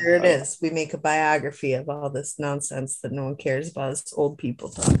 There it is. We make a biography of all this nonsense that no one cares about. It's old people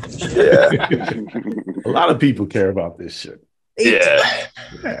talking shit. Yeah. A lot of people care about this shit.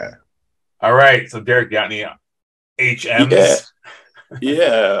 Yeah. All right. So Derek, got any HMs?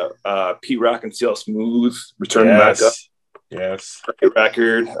 Yeah. Pete Rock and CL Smooth returning back up. Yes. Great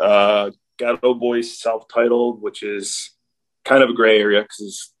record. Ghetto Boys self-titled, which is kind of a gray area because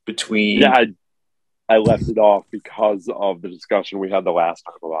it's between. Yeah, I left it off because of the discussion we had the last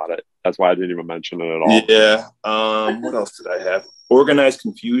time about it. That's why I didn't even mention it at all. Yeah. What else did I have? Organized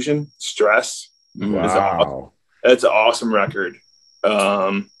Confusion, Stress. Wow. That's an awesome record.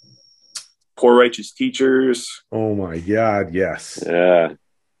 Poor Righteous Teachers. Oh my God, yes. Yeah.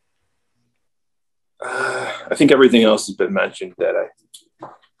 I think everything else has been mentioned that I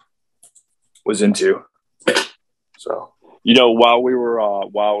was into. So, while I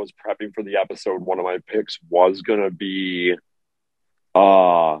was prepping for the episode, one of my picks was gonna be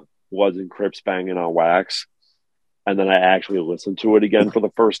wasn't Crips Banging on Wax. And then I actually listened to it again for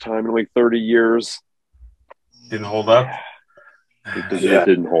the first time in like 30 years. Didn't hold up. It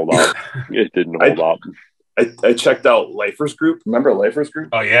didn't hold up. It didn't hold up. I checked out Lifers Group. Remember Lifers Group?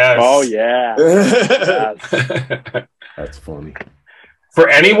 Oh, yes. Oh, yeah. Yes. That's funny. For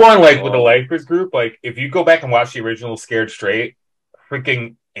anyone like with the Lifers Group, like if you go back and watch the original Scared Straight,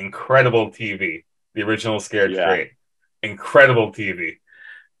 freaking incredible TV. The original Scared Straight. Incredible TV.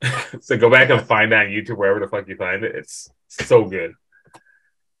 So go back and find that on YouTube, wherever the fuck you find it. It's so good.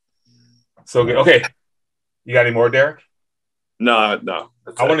 So good. Okay. You got any more, Derek? No.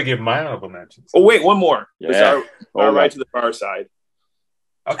 I want to give my honorable mentions. Oh, wait, one more. Yeah. Our Right to the Far Side.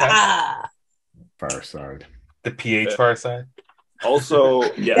 Okay. Far Side. The PH Far Side. Also,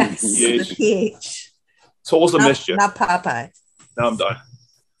 yes, the PH. Souls of Mischief. Not Popeye. Now I'm done.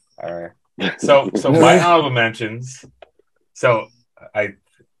 All right. So my honorable mentions. So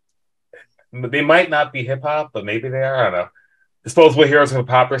they might not be hip hop, but maybe they are. I don't know. Disposable Heroes of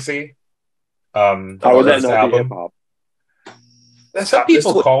Hypocrisy. How would that not be hip hop? Some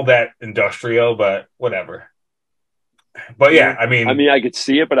people call that industrial, but whatever. But yeah, I mean, I could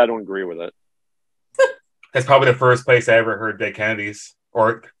see it, but I don't agree with it. That's probably the first place I ever heard Dead Kennedys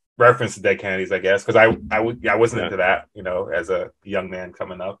or reference to Dead Kennedys, I guess, because I wasn't into that, as a young man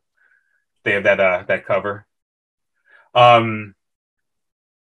coming up. They have that cover.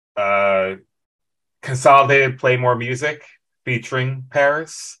 Consolidated Play More Music featuring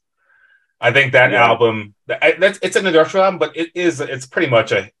Paris. I think that album it's an industrial album, but it's pretty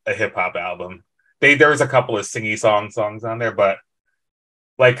much a hip hop album. There's a couple of singy songs on there, but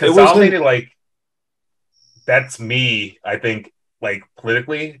like Consolidated, like that's me. I think like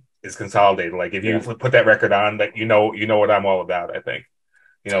politically is Consolidated. Like if you put that record on, that you know what I'm all about. I think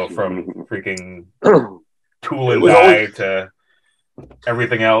from freaking Tool and Die to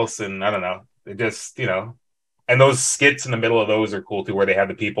everything else, and I don't know. It just and those skits in the middle of those are cool too, where they have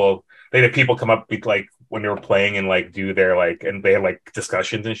the people come up like when they were playing and like do their like, and they had like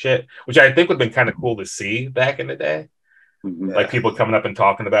discussions and shit, which I think would have been kind of cool to see back in the day. Mm-hmm. Like people coming up and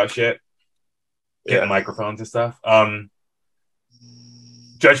talking about shit, getting microphones and stuff.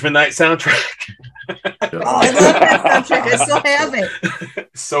 Judgment Night soundtrack. I love that soundtrack. I still have it.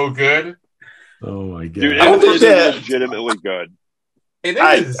 So good. Oh my god, dude! It is legitimately good. It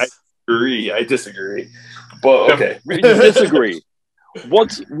is. I disagree. But okay, you disagree.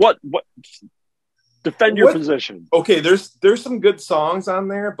 What? Defend your position. Okay, there's some good songs on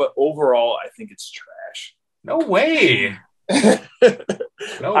there, but overall, I think it's trash. No way. I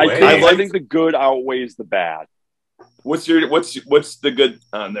think the good outweighs the bad. What's the good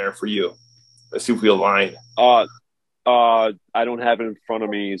on there for you? Let's see if we align. I don't have it in front of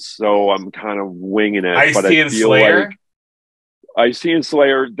me, so I'm kind of winging it. Ice-T and Slayer. Like Ice-T and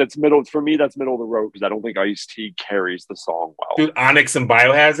Slayer, that's middle of the road because I don't think Ice-T carries the song well. Dude, Onyx and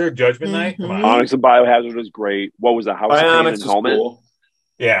Biohazard, Judgment Night. Come on. Onyx and Biohazard is great. What was the House of Pain and Helmet? Cool.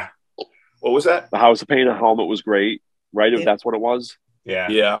 Yeah. What was that? The House of Pain and Helmet was great, right? If that's what it was. Yeah.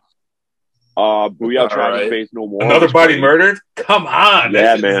 Yeah. Booyah Tragic Faith No More. Another Body Murdered? Come on.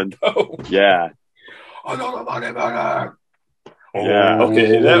 Yeah, man. Yeah. Yeah.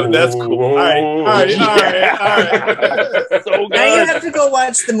 Okay, that's cool. All right. So good. Now you have to go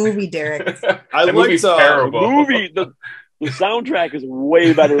watch the movie, Derek. I The like movie's the terrible. movie. The soundtrack is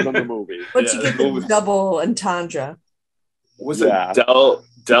way better than the movie. But Yeah, you get the the movie. double entendre. Was Yeah. it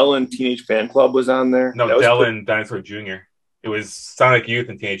Dell and Teenage Fan Club was on there? No, That was Dell and Dinosaur Jr. It was Sonic Youth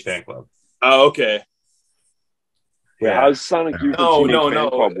and Teenage Fan Club. Oh, okay. Yeah, how's Sonic Youth No, and Teenage Fan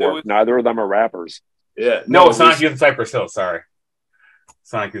Club it work? was- Neither of them are rappers. Yeah. No, it Sonic was- Youth and Cypress Hill. Sorry,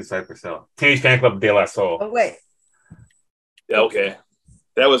 Sonic Youth and Cypress Hill. Teenage Fan Club De La Soul. Oh wait, Yeah, okay.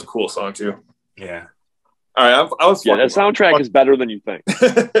 That was a cool song too. Yeah. All right, I was. Yeah, that soundtrack is better than you think.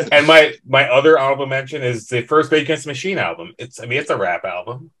 And my other honorable mention is the first Rage Against the Machine album. It's a rap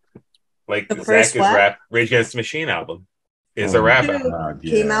album. Like The Zach first is what? rap. Rage Against the Machine album is a rap Dude. album. God,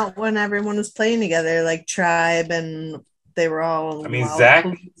 came yeah. out when everyone was playing together, like Tribe, and they were all. I mean,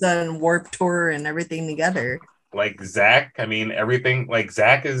 Lollapalooza and Warped Tour and everything together. Like Zach, I mean everything. Like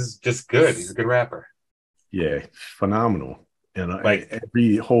Zach is just good. He's a good rapper. Yeah, phenomenal. And Like-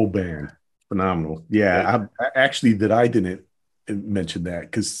 every whole band, phenomenal. Yeah, I actually that I didn't mention that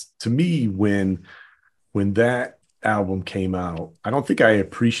because to me, when that album came out, I don't think I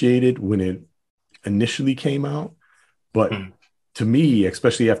appreciated when it initially came out, but to me,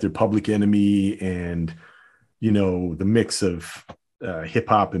 especially after Public Enemy and the mix of hip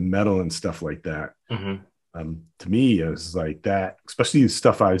hop and metal and stuff like that. To me, it was like that, especially the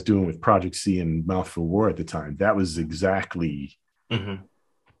stuff I was doing with Project C and Mouth for War at the time. That was exactly, the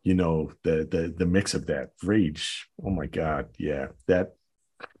mix of that. Rage. Oh my God. Yeah. That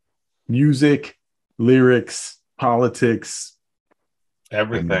music, lyrics, politics,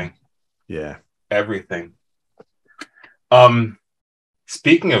 Everything. yeah. Everything.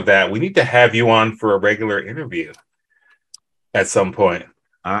 Speaking of that, we need to have you on for a regular interview at some point.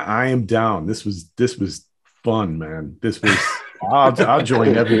 I am down. This was fun, man. This was I'll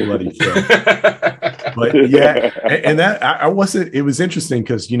join everybody. But yeah, and that I wasn't. It was interesting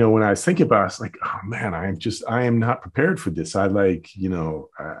because when I was thinking about it, I was like, oh man, I am not prepared for this. I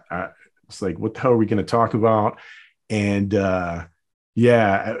it's like, what the hell are we going to talk about? And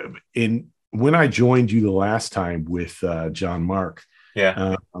yeah, and when I joined you the last time with John Mark,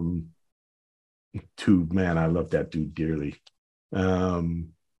 Yeah. Man, I love that dude dearly. Yeah,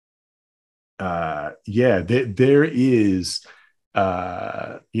 there is,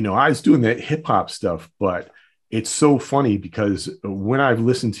 I was doing that hip hop stuff, but it's so funny because when I've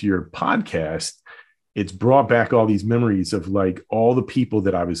listened to your podcast, it's brought back all these memories of like all the people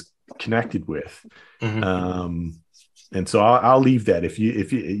that I was connected with. And so I'll leave that if you,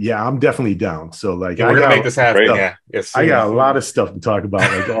 yeah, I'm definitely down. So like, we're gonna make this happen. Stuff. Yeah. Yes. I got a lot of stuff to talk about,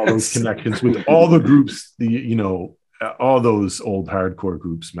 like all those connections with all the groups, all those old hardcore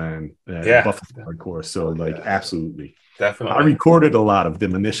groups, man. Yeah. Buffalo hardcore. So like, absolutely. Definitely. I recorded a lot of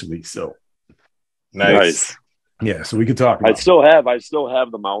them initially. So nice. Yeah. So we could talk about I still have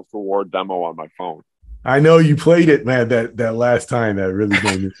the Mouth for War demo on my phone. I know you played it, man, that last time. That really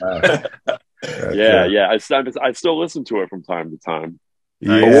made me laugh. Yeah. I still listen to it from time to time.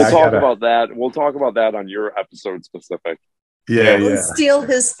 Yeah, but we'll talk about that. We'll talk about that on your episode specific. Yeah. Let's steal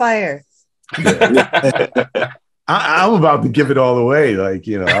his fire. I'm about to give it all away. Like,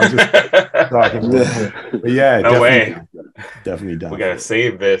 I'm just talking. But yeah, No way. Definitely done. We gotta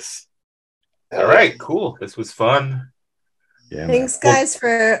save this. All right, cool. This was fun. Yeah. Thanks, guys,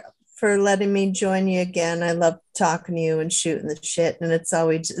 for letting me join you again. I love talking to you and shooting the shit, and it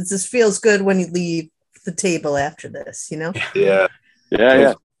just feels good when you leave the table after this, Yeah.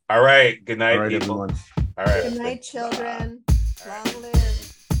 Yeah. All right. Good night, All right, people. everyone. All right. Good night, children. Long live.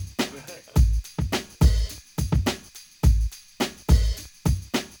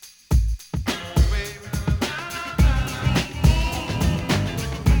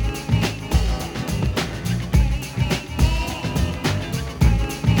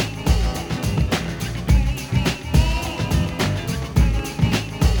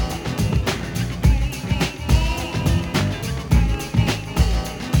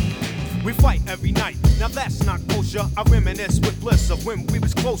 We fight every night, now that's not kosher. I reminisce with bliss of when we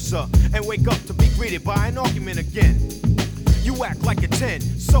was closer and wake up to be greeted by an argument again. You act like a 10,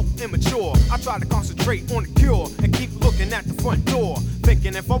 so immature. I try to concentrate on the cure and keep looking at the front door,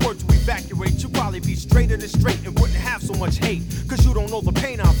 thinking if I were to evacuate, you'd probably be straighter than straight and wouldn't have so much hate. Cause you don't know the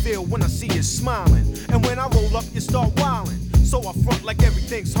pain I feel when I see you smiling. And when I roll up, you start wilding. So I front like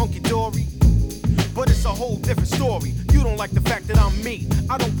everything's hunky-dory. But it's a whole different story. You don't like the fact that I'm me.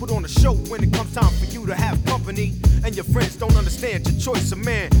 I don't put on a show when it comes time for you to have company. And your friends don't understand your choice of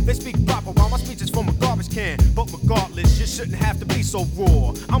man. They speak proper while my speech is from a garbage can. But regardless, you shouldn't have to be so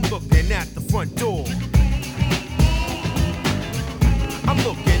raw. I'm looking at the front door. I'm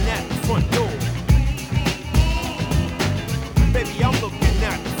looking at the front door. Baby, I'm looking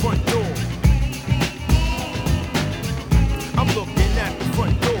at the front door. I'm looking at the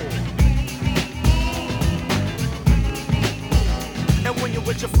front door. And when you're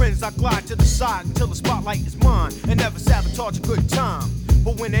with your friends, I glide to the side until the spotlight is mine, and never sabotage a good time.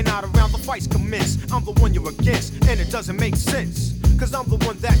 But when they're not around, the fights commence. I'm the one you're against, and it doesn't make sense. Cause I'm the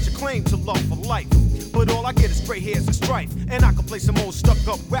one that you claim to love for life. But all I get is gray hairs and strife. And I can play some old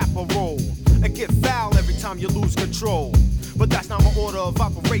stuck-up rapper role and get foul every time you lose control. But that's not my order of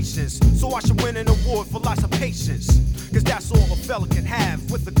operations, so I should win an award for lots of patience. Cause that's all a fella can have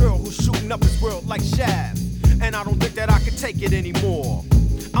with a girl who's shooting up his world like Shaft. And I don't think that I can take it anymore.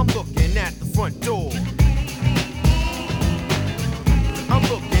 I'm looking at the front door. I'm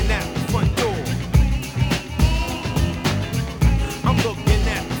looking at the front door. I'm looking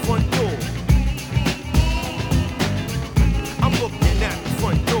at the front door. I'm looking at the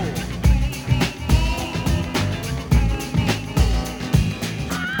front door.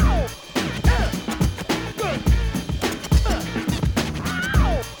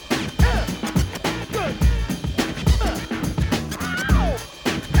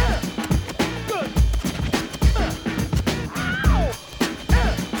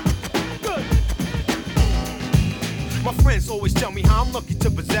 Always tell me how I'm lucky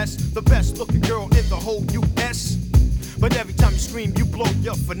to possess the best looking girl in the whole US. But every time you scream, you blow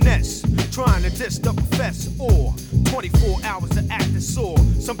your finesse, trying to diss the professor. Or 24 hours of acting sore.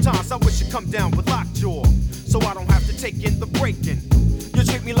 Sometimes I wish you'd come down with lockjaw, so I don't have to take in the breaking. You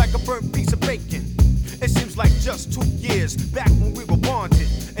treat me like a burnt piece of bacon. It seems like just 2 years back when we were bonded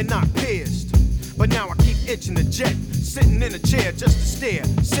and not pierced. But now I keep itching the jet, sitting in a chair just to stare,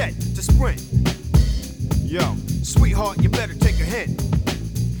 set to sprint. Yo, sweetheart, you better take a hint.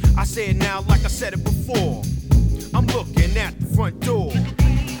 I say it now like I said it before. I'm looking at the front door.